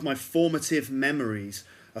is one of my formative memories.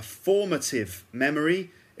 A formative memory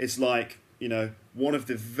is like, one of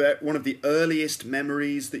the earliest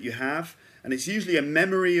memories that you have, and it's usually a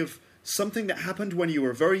memory of something that happened when you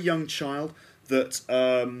were a very young child that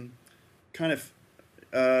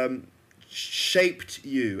shaped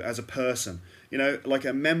you as a person. Like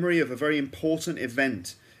a memory of a very important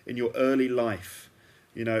event in your early life.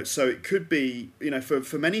 So it could be,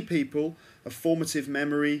 for many people, a formative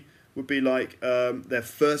memory would be like their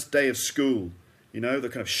first day of school. The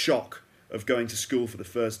kind of shock of going to school for the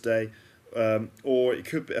first day. Or it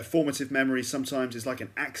could be a formative memory sometimes is like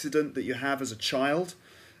an accident that you have as a child,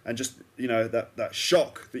 and just that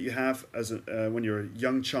shock that you have as when you're a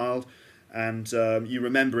young child, and you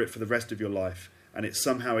remember it for the rest of your life, and it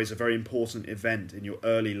somehow is a very important event in your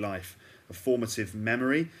early life, a formative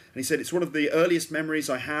memory. And he said it's one of the earliest memories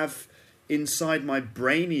I have inside my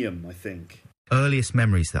brainium, I think. Earliest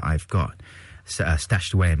memories that I've got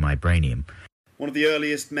stashed away in my brainium. One of the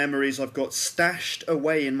earliest memories I've got stashed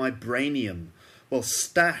away in my brainium. Well,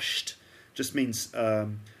 stashed just means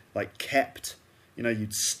like kept.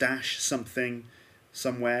 You'd stash something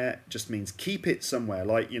somewhere. Just means keep it somewhere.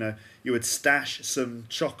 Like, you would stash some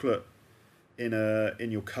chocolate in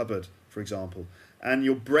your cupboard, for example. And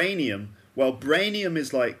your brainium, well, brainium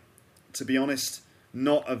is like, to be honest,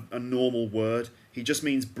 not a normal word. He just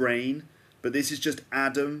means brain. But this is just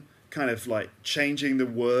Adam kind of like changing the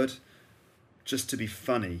word just to be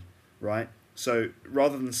funny, right? So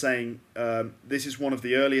rather than saying, this is one of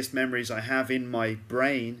the earliest memories I have in my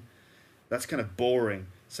brain, that's kind of boring.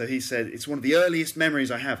 So he said, it's one of the earliest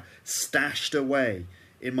memories I have stashed away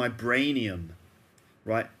in my brainium,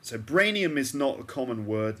 right? So brainium is not a common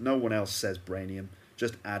word. No one else says brainium,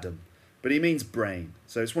 just Adam. But he means brain.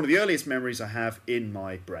 So it's one of the earliest memories I have in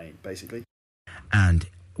my brain, basically. And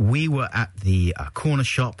we were at the corner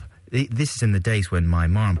shop. This is in the days when my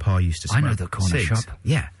ma and pa used to smoke. I know the corner cigs. shop.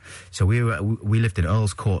 Yeah. So we lived in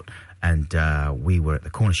Earl's Court, and we were at the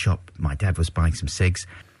corner shop. My dad was buying some cigs.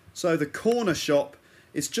 So the corner shop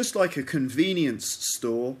is just like a convenience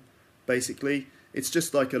store, basically. It's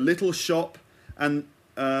just like a little shop, and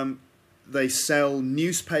they sell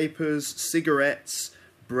newspapers, cigarettes,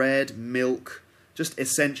 bread, milk, just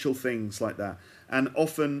essential things like that. And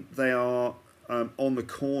often they are on the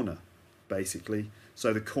corner, basically.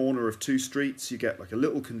 So the corner of 2 streets, you get like a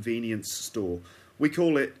little convenience store. We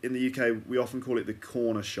call it, in the UK, we often call it the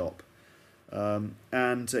corner shop.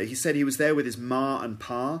 And he said he was there with his ma and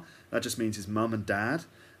pa. That just means his mum and dad.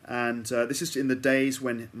 And this is in the days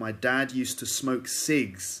when my dad used to smoke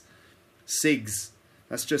cigs. Cigs.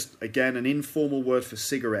 That's just, again, an informal word for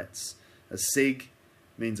cigarettes. A cig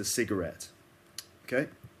means a cigarette. Okay?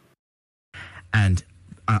 And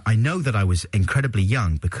I know that I was incredibly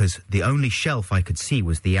young because the only shelf I could see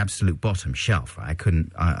was the absolute bottom shelf. I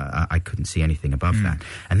couldn't see anything above that.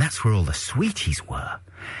 And that's where all the sweeties were.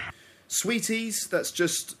 Sweeties, that's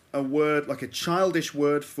just a word, like a childish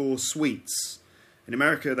word for sweets. In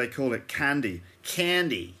America, they call it candy.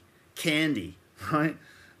 Candy, right?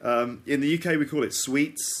 In the UK, we call it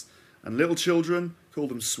sweets. And little children call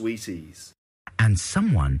them sweeties. and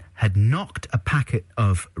someone had knocked a packet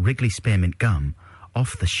of Wrigley Spearmint gum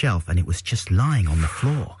off the shelf, and it was just lying on the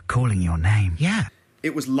floor. Calling your name. Yeah.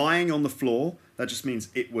 It was lying on the floor. That just means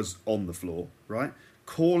it was on the floor, right?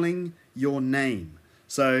 Calling your name.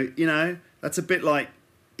 So, you know, that's a bit like,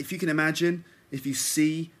 if you can imagine, if you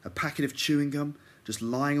see a packet of chewing gum just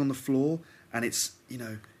lying on the floor, and it's, you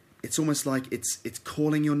know, it's almost like it's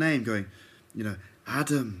calling your name, going, you know,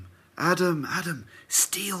 Adam, Adam, Adam,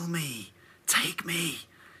 steal me, take me,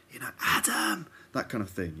 you know, Adam, that kind of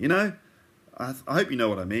thing, you know? I hope you know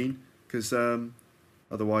what I mean, because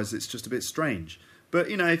otherwise it's just a bit strange. But,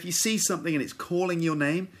 you know, if you see something and it's calling your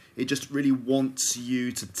name, it just really wants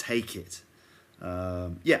you to take it.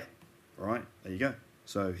 Yeah, all right, there you go.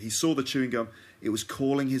 So he saw the chewing gum, it was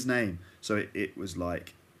calling his name. So it was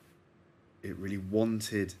like, it really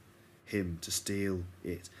wanted him to steal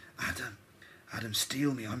it. Adam, Adam,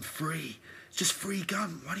 steal me, I'm free. It's just free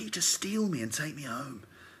gum, why don't you just steal me and take me home?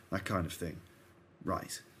 That kind of thing.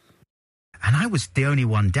 Right. And I was the only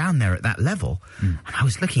one down there at that level. And I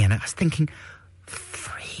was looking at it, I was thinking,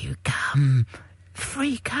 free gum,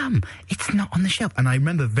 it's not on the shelf. And I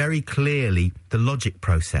remember very clearly the logic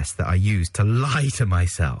process that I used to lie to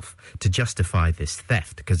myself to justify this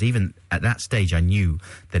theft, because even at that stage I knew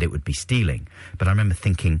that it would be stealing. But I remember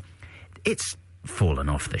thinking, it's fallen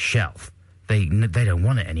off the shelf. They don't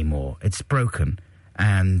want it anymore. It's broken.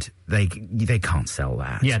 And they can't sell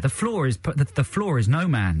that. Yeah, the floor is no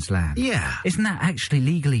man's land. Yeah. Isn't that actually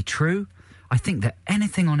legally true? I think that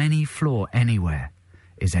anything on any floor anywhere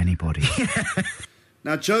is anybody.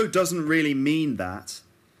 Now, Joe doesn't really mean that.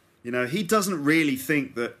 You know, he doesn't really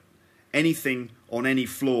think that anything on any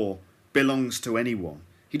floor belongs to anyone.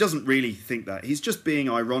 He doesn't really think that. He's just being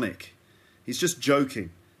ironic. He's just joking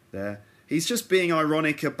there. He's just being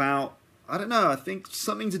ironic about, I don't know, I think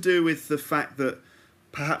something to do with the fact that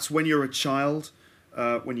perhaps when you're a child,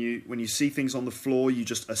 when you see things on the floor, you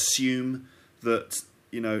just assume that,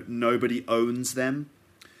 you know, nobody owns them.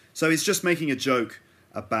 So he's just making a joke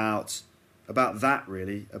about that,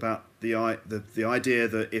 really, about the idea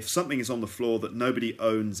that if something is on the floor, that nobody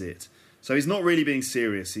owns it. So he's not really being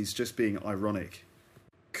serious. He's just being ironic.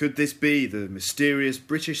 Could this be the mysterious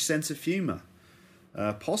British sense of humour?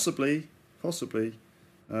 Possibly,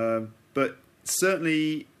 but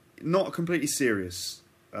certainly not completely serious.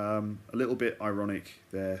 A little bit ironic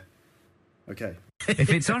there. Okay. If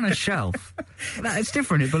it's on a shelf, it's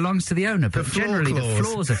different. It belongs to the owner. But generally, the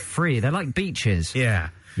floors are free. They're like beaches. Yeah.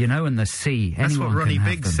 You know, and the sea. That's Anyone what Ronnie can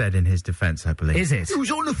have Biggs them. said in his defence, I believe. Is it? It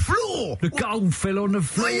was on the floor. The gold fell on the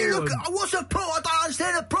floor. What's the point? I don't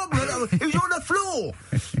understand the problem. It was on the floor.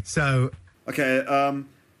 So... Okay,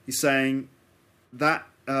 he's saying that...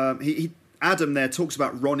 Adam there talks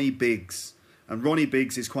about Ronnie Biggs. And Ronnie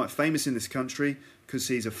Biggs is quite famous in this country because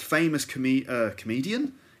he's a famous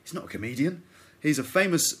comedian. He's not a comedian. He's a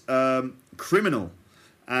famous criminal.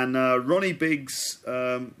 And Ronnie Biggs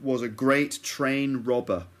was a great train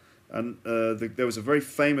robber. And there was a very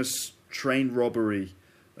famous train robbery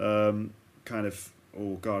about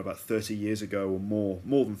 30 years ago or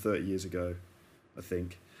more than 30 years ago, I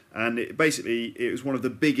think. And it was one of the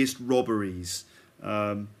biggest robberies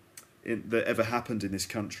that ever happened in this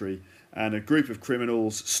country. And a group of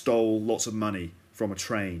criminals stole lots of money from a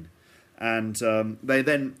train. And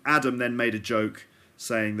Adam then made a joke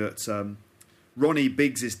saying that Ronnie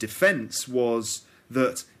Biggs's defence was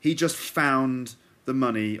that he just found the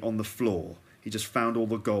money on the floor. He just found all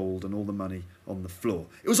the gold and all the money on the floor.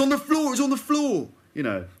 It was on the floor, it was on the floor! You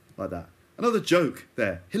know, like that. Another joke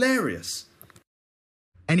there. Hilarious.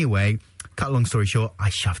 Anyway, cut a long story short, I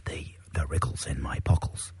shoved the wriggles in my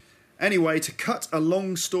pockles. Anyway, to cut a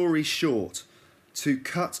long story short,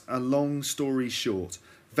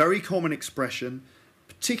 very common expression,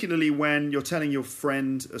 particularly when you're telling your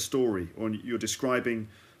friend a story or you're describing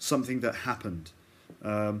something that happened.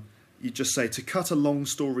 You just say, to cut a long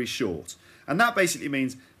story short. And that basically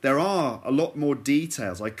means there are a lot more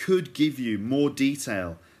details. I could give you more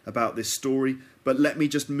detail about this story, but let me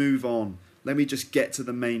just move on. Let me just get to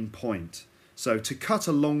the main point. So, to cut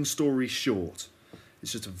a long story short.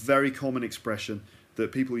 It's just a very common expression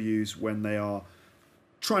that people use when they are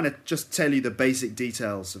trying to just tell you the basic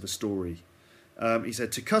details of a story. He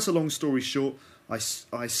said, to cut a long story short, I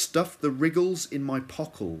stuffed the wriggles in my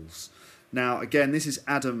pockles. Now, again, this is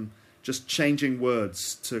Adam just changing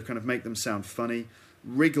words to kind of make them sound funny.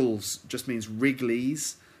 Wriggles just means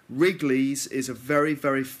Wrigley's. Wrigley's is a very,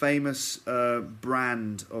 very famous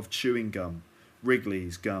brand of chewing gum.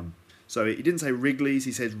 Wrigley's gum. So he didn't say Wrigley's,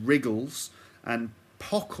 he said wriggles. And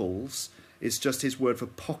pockles is just his word for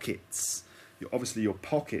pockets. Obviously, your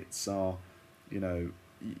pockets are, you know,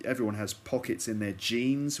 everyone has pockets in their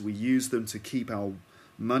jeans. We use them to keep our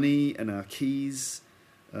money and our keys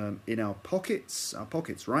in our pockets,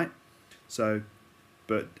 right? So,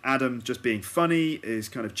 but Adam, just being funny, is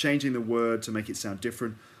kind of changing the word to make it sound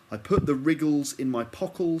different. I put the wriggles in my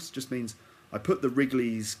pockles just means I put the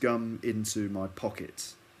Wrigley's gum into my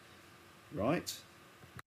pocket, right?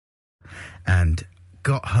 And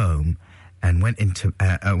got home and went into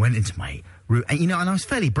my room. And I was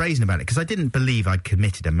fairly brazen about it because I didn't believe I'd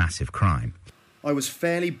committed a massive crime. I was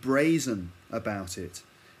fairly brazen about it.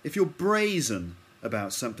 If you're brazen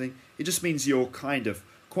about something, it just means you're kind of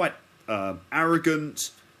quite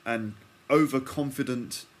arrogant and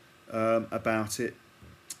overconfident about it.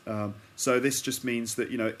 So this just means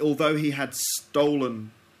that, although he had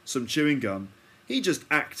stolen some chewing gum, he just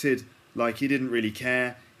acted like he didn't really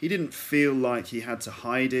care. He didn't feel like he had to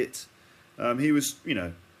hide it. He was,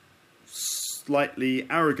 slightly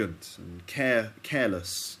arrogant and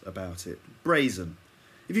careless about it. Brazen.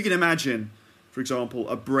 If you can imagine, for example,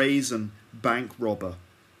 a brazen bank robber,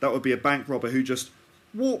 that would be a bank robber who just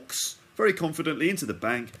walks very confidently into the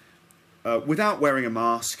bank without wearing a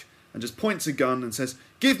mask and just points a gun and says,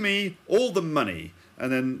 "Give me all the money."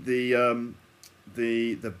 And then the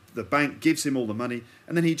bank gives him all the money,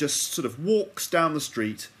 and then he just sort of walks down the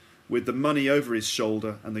street with the money over his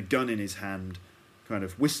shoulder and the gun in his hand, kind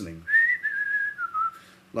of whistling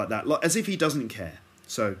like that, as if he doesn't care.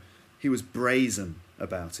 So he was brazen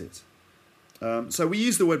about it. So we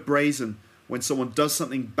use the word brazen when someone does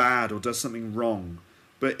something bad or does something wrong,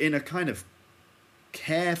 but in a kind of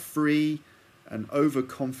carefree and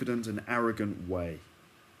overconfident and arrogant way.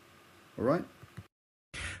 All right?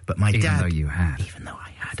 But my Even dad, though you had. even though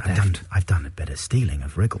I had, I've done a bit of stealing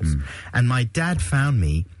of Wriggles, and my dad found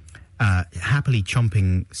me happily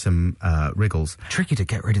chomping some Wriggles. Tricky to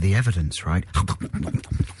get rid of the evidence, right?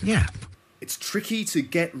 Yeah, It's tricky to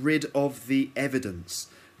get rid of the evidence.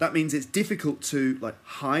 That means it's difficult to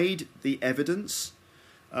hide the evidence.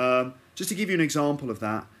 Just to give you an example of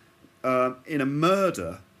that, in a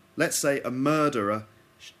murder, let's say a murderer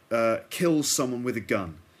kills someone with a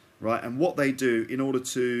gun, right? And what they do in order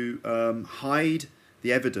to hide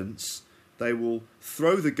the evidence, they will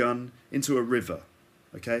throw the gun into a river,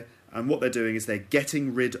 okay? And what they're doing is they're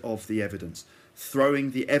getting rid of the evidence, throwing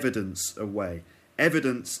the evidence away.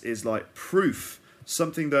 Evidence is like proof,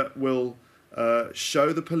 something that will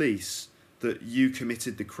show the police that you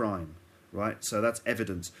committed the crime, right? So that's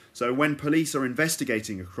evidence. So when police are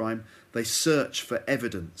investigating a crime, they search for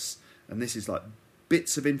evidence. And this is like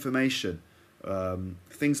bits of information,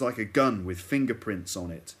 things like a gun with fingerprints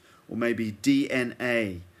on it, or maybe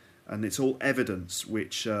DNA, and it's all evidence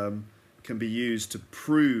which can be used to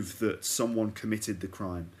prove that someone committed the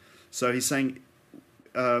crime. So he's saying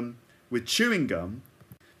with chewing gum,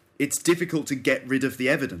 it's difficult to get rid of the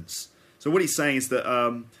evidence. So what he's saying is that,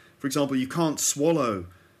 for example, you can't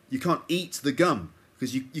eat the gum,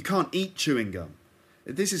 because you can't eat chewing gum.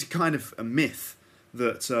 This is kind of a myth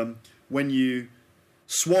that when you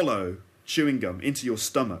swallow chewing gum into your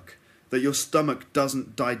stomach, that your stomach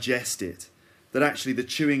doesn't digest it, that actually the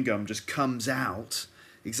chewing gum just comes out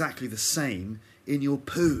exactly the same in your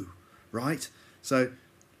poo, right? So,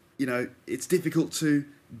 it's difficult to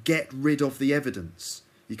get rid of the evidence.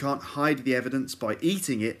 You can't hide the evidence by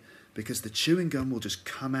eating it, because the chewing gum will just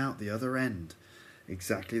come out the other end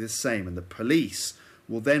exactly the same, and the police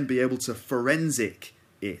will then be able to forensic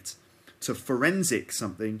it. To forensic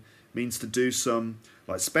something means to do some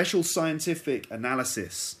special scientific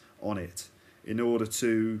analysis on it in order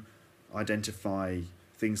to identify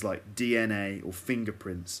things like DNA or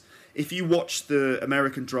fingerprints. If you watch the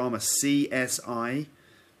American drama CSI,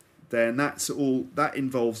 then that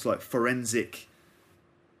involves forensic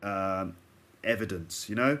evidence,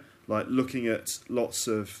 like looking at lots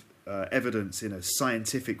of evidence in a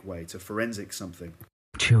scientific way to forensic something.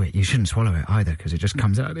 Chew it. You shouldn't swallow it either, because it just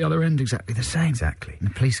comes out the other end exactly the same. Exactly. And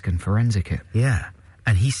the police can forensic it. Yeah.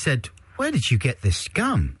 And he said, "Where did you get this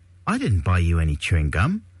gum? I didn't buy you any chewing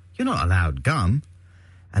gum. You're not allowed gum."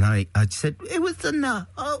 And I said, "It was in the,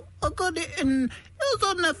 I got it in, it was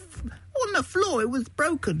on the floor, it was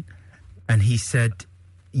broken." And he said,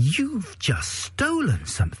 "You've just stolen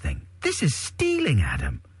something. This is stealing,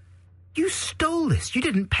 Adam. You stole this. You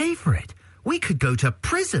didn't pay for it. We could go to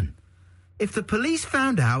prison. If the police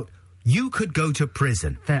found out, you could go to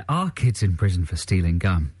prison." There are kids in prison for stealing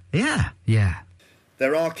gum. Yeah. Yeah.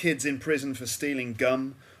 There are kids in prison for stealing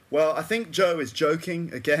gum. Well, I think Joe is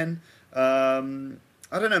joking again.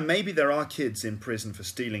 I don't know, maybe there are kids in prison for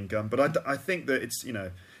stealing gum, but I think that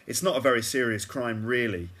it's not a very serious crime,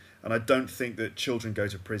 really, and I don't think that children go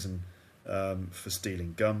to prison for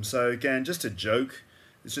stealing gum. So again, just a joke,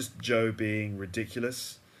 It's just Joe being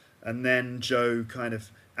ridiculous. And then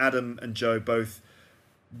Adam and Joe both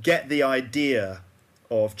get the idea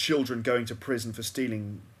of children going to prison for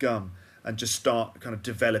stealing gum and just start kind of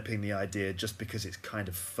developing the idea just because it's kind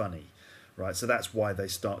of funny, right? So that's why they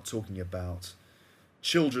start talking about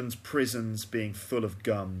children's prisons being full of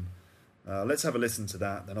gum. Let's have a listen to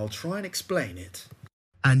that, then I'll try and explain it.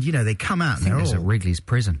 And, they come out and they're all... at Wrigley's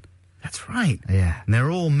prison. That's right. Yeah. And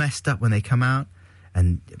they're all messed up when they come out,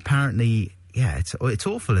 and apparently, it's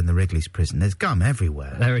awful in the Wrigley's prison. There's gum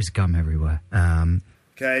everywhere. There is gum everywhere.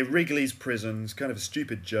 Okay, Wrigley's prison's kind of a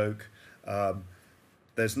stupid joke.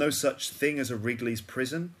 There's no such thing as a Wrigley's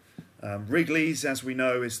prison. Wrigley's, as we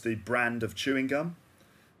know, is the brand of chewing gum.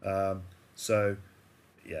 So,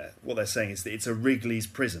 what they're saying is that it's a Wrigley's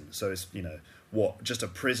prison. So it's, just a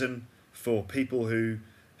prison for people who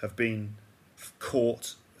have been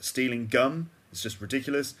caught stealing gum. It's just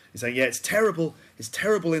ridiculous. He's saying, it's terrible. It's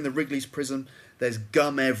terrible in the Wrigley's prison. There's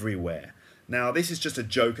gum everywhere. Now, this is just a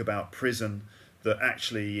joke about prison, that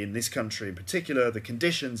actually in this country in particular, the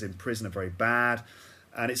conditions in prison are very bad.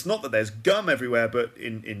 And it's not that there's gum everywhere, but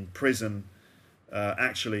in prison,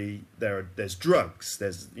 actually there's drugs.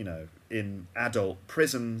 There's, in adult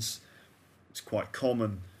prisons, it's quite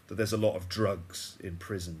common that there's a lot of drugs in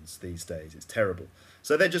prisons these days. It's terrible.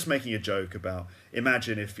 So they're just making a joke about,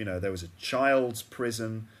 imagine if, there was a child's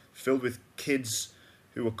prison filled with kids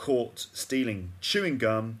who were caught stealing chewing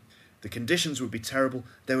gum. The conditions would be terrible.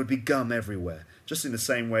 There would be gum everywhere. Just in the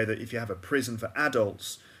same way that if you have a prison for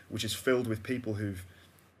adults, which is filled with people who've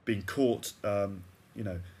been caught,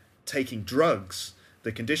 taking drugs,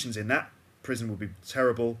 the conditions in that prison would be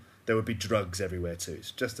terrible. There would be drugs everywhere too.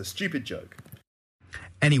 It's just a stupid joke.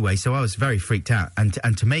 Anyway, so I was very freaked out. And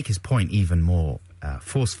to make his point even more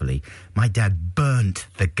forcefully, my dad burnt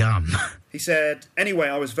the gum. He said, anyway,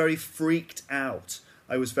 I was very freaked out.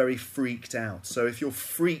 I was very freaked out. So if you're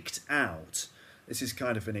freaked out, this is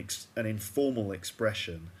kind of an informal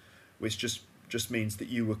expression, which just means that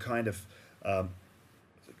you were kind of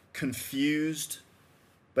confused,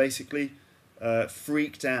 basically.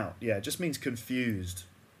 Freaked out. Yeah, it just means confused,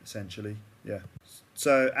 essentially. Yeah.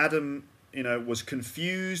 So Adam, was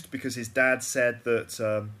confused because his dad said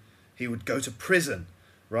that he would go to prison,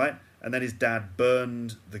 right? And then his dad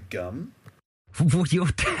burned the gum. Your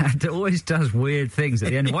dad always does weird things at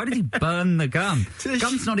the end. Why did he burn the gum?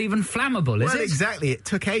 Gum's not even flammable, is it? Well, exactly. It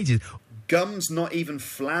took ages. Gum's not even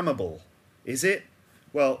flammable, is it?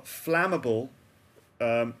 Well, flammable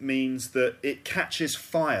means that it catches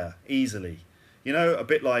fire easily. A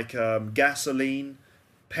bit like gasoline,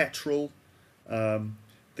 petrol.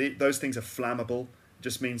 Those things are flammable. It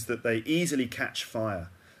just means that they easily catch fire.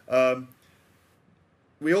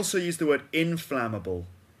 We also use the word inflammable.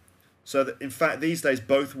 So that, in fact, these days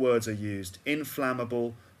both words are used,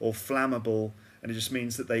 inflammable or flammable, and it just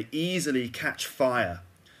means that they easily catch fire.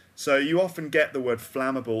 So you often get the word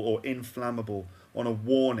flammable or inflammable on a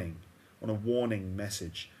warning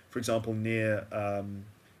message. For example, near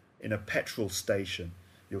in a petrol station,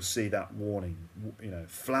 you'll see that warning,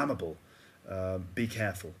 flammable, be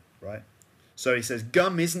careful, right? So he says,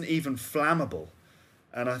 gum isn't even flammable.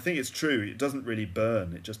 And I think it's true. It doesn't really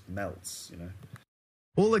burn. It just melts,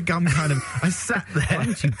 All the gum kind of... I sat there.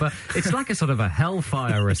 It's like a sort of a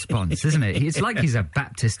hellfire response, isn't it? It's like he's a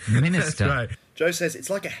Baptist minister. That's right. Joe says it's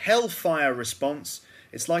like a hellfire response.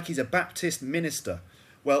 It's like he's a Baptist minister.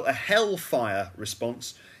 Well, a hellfire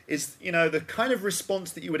response is, the kind of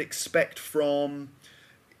response that you would expect from,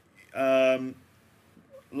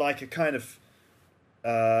 like a kind of,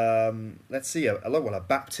 let's see, a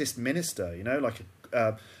Baptist minister, like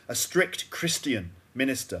a strict Christian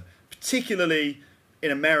minister, particularly in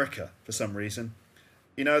America for some reason.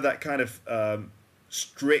 That kind of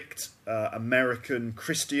strict American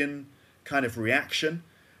Christian kind of reaction,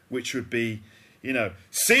 which would be,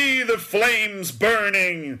 see the flames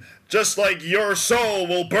burning, just like your soul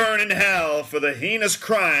will burn in hell for the heinous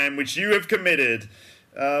crime which you have committed.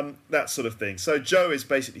 That sort of thing. So Joe is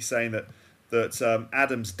basically saying that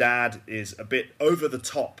Adam's dad is a bit over the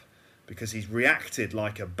top because he's reacted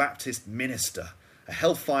like a Baptist minister, a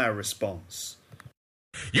hellfire response.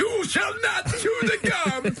 You shall not chew the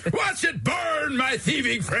gum. Watch it burn, my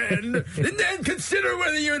thieving friend. And then consider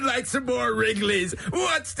whether you'd like some more Wrigley's.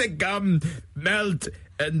 Watch the gum melt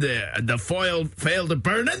and the foil fail to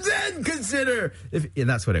burn, and then consider.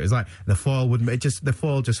 That's what it was like. The foil wouldn't. The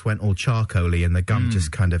foil just went all charcoaly, and the gum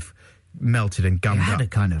just kind of melted and gummed up. It had a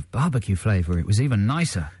kind of barbecue flavour. It was even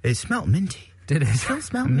nicer. It smelled minty. Did it? It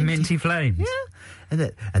smelled minty. Minty flames. Yeah.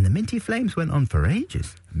 And the minty flames went on for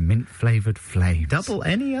ages. Mint-flavoured flames. Double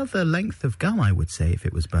any other length of gum, I would say, if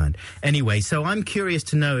it was burned. Anyway, so I'm curious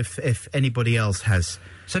to know if anybody else has...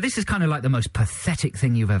 So this is kind of like the most pathetic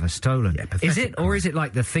thing you've ever stolen. Yeah, pathetic. Is it, or is it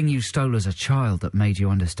like the thing you stole as a child that made you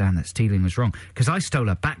understand that stealing was wrong? Because I stole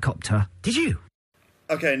a Batcopter. Did you?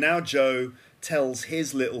 Okay, now Joe tells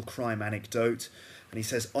his little crime anecdote, and he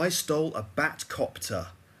says, I stole a Batcopter.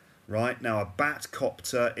 Right, now a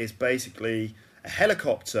Batcopter is basically a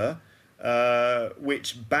helicopter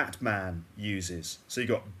which Batman uses. So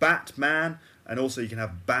you've got Batman, and also you can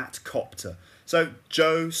have Batcopter. So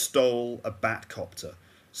Joe stole a Batcopter.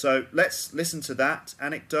 So let's listen to that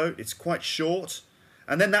anecdote. It's quite short,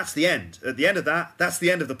 and then that's the end. At the end of that, that's the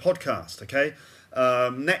end of the podcast. Okay,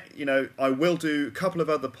 I will do a couple of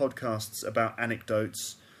other podcasts about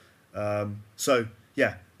anecdotes. So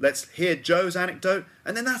yeah, let's hear Joe's anecdote,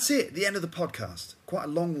 and then that's it. The end of the podcast. Quite a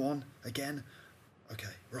long one again.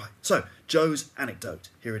 Okay, right. So Joe's anecdote.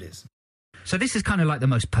 Here it is. So this is kind of like the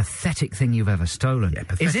most pathetic thing you've ever stolen. Yeah,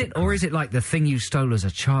 pathetic. Is it, or is it like the thing you stole as a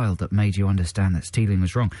child that made you understand that stealing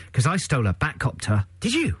was wrong? Because I stole a Batcopter.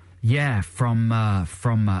 Did you? Yeah, from a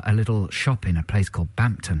little shop in a place called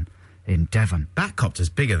Bampton in Devon. Batcopter's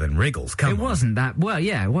bigger than Wriggles, come on. It wasn't that, well,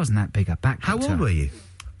 yeah, it wasn't that big a Batcopter. How old were you?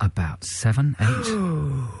 About 7, 8.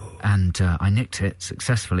 And I nicked it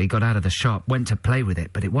successfully, got out of the shop, went to play with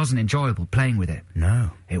it, but it wasn't enjoyable playing with it.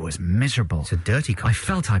 No. It was miserable. It's a dirty copter. I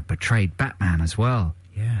felt I'd betrayed Batman as well.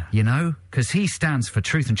 Yeah. You know? Because he stands for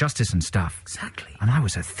truth and justice and stuff. Exactly. And I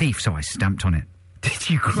was a thief, so I stamped on it. Did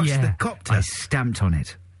you crush the copter? I stamped on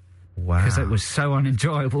it. Wow. Because it was so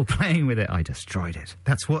unenjoyable playing with it, I destroyed it.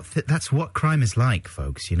 That's what crime is like,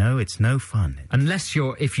 folks, you know? It's no fun. Unless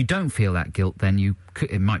if you don't feel that guilt, then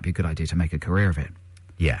it might be a good idea to make a career of it.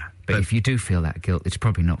 Yeah. But if you do feel that guilt, it's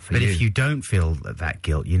probably not for you. But if you don't feel that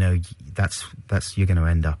guilt, you know, that's you're going to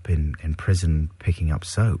end up in prison picking up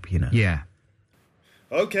soap, you know? Yeah.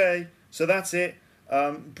 Okay, so that's it.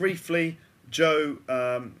 Briefly, Joe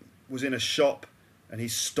was in a shop and he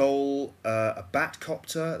stole a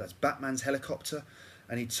Batcopter, that's Batman's helicopter,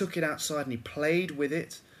 and he took it outside and he played with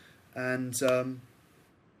it, and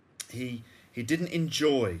he didn't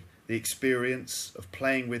enjoy the experience of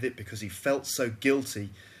playing with it because he felt so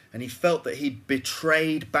guilty, and he felt that he'd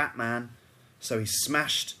betrayed Batman, so he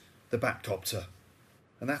smashed the Batcopter.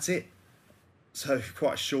 And that's it. So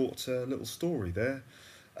quite a short little story there.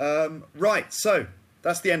 Right, so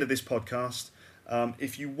that's the end of this podcast.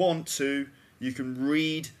 If you want to, you can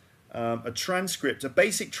read a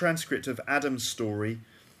basic transcript of Adam's story,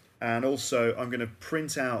 and also I'm going to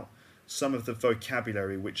print out some of the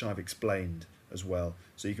vocabulary which I've explained as well,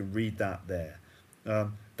 so you can read that there.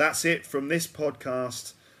 That's it from this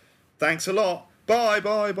podcast. Thanks a lot. Bye,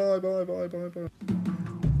 bye, bye, bye, bye, bye, bye.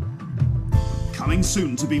 Coming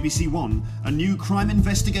soon to BBC One, a new crime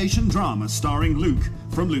investigation drama starring Luke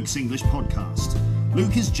from Luke's English podcast.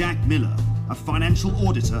 Luke is Jack Miller, a financial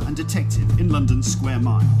auditor and detective in London's Square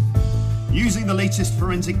Mile. Using the latest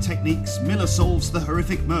forensic techniques, Miller solves the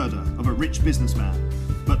horrific murder of a rich businessman,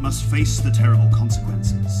 but must face the terrible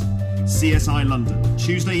consequences. CSI London,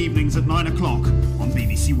 Tuesday evenings at 9 o'clock on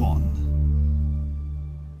BBC One.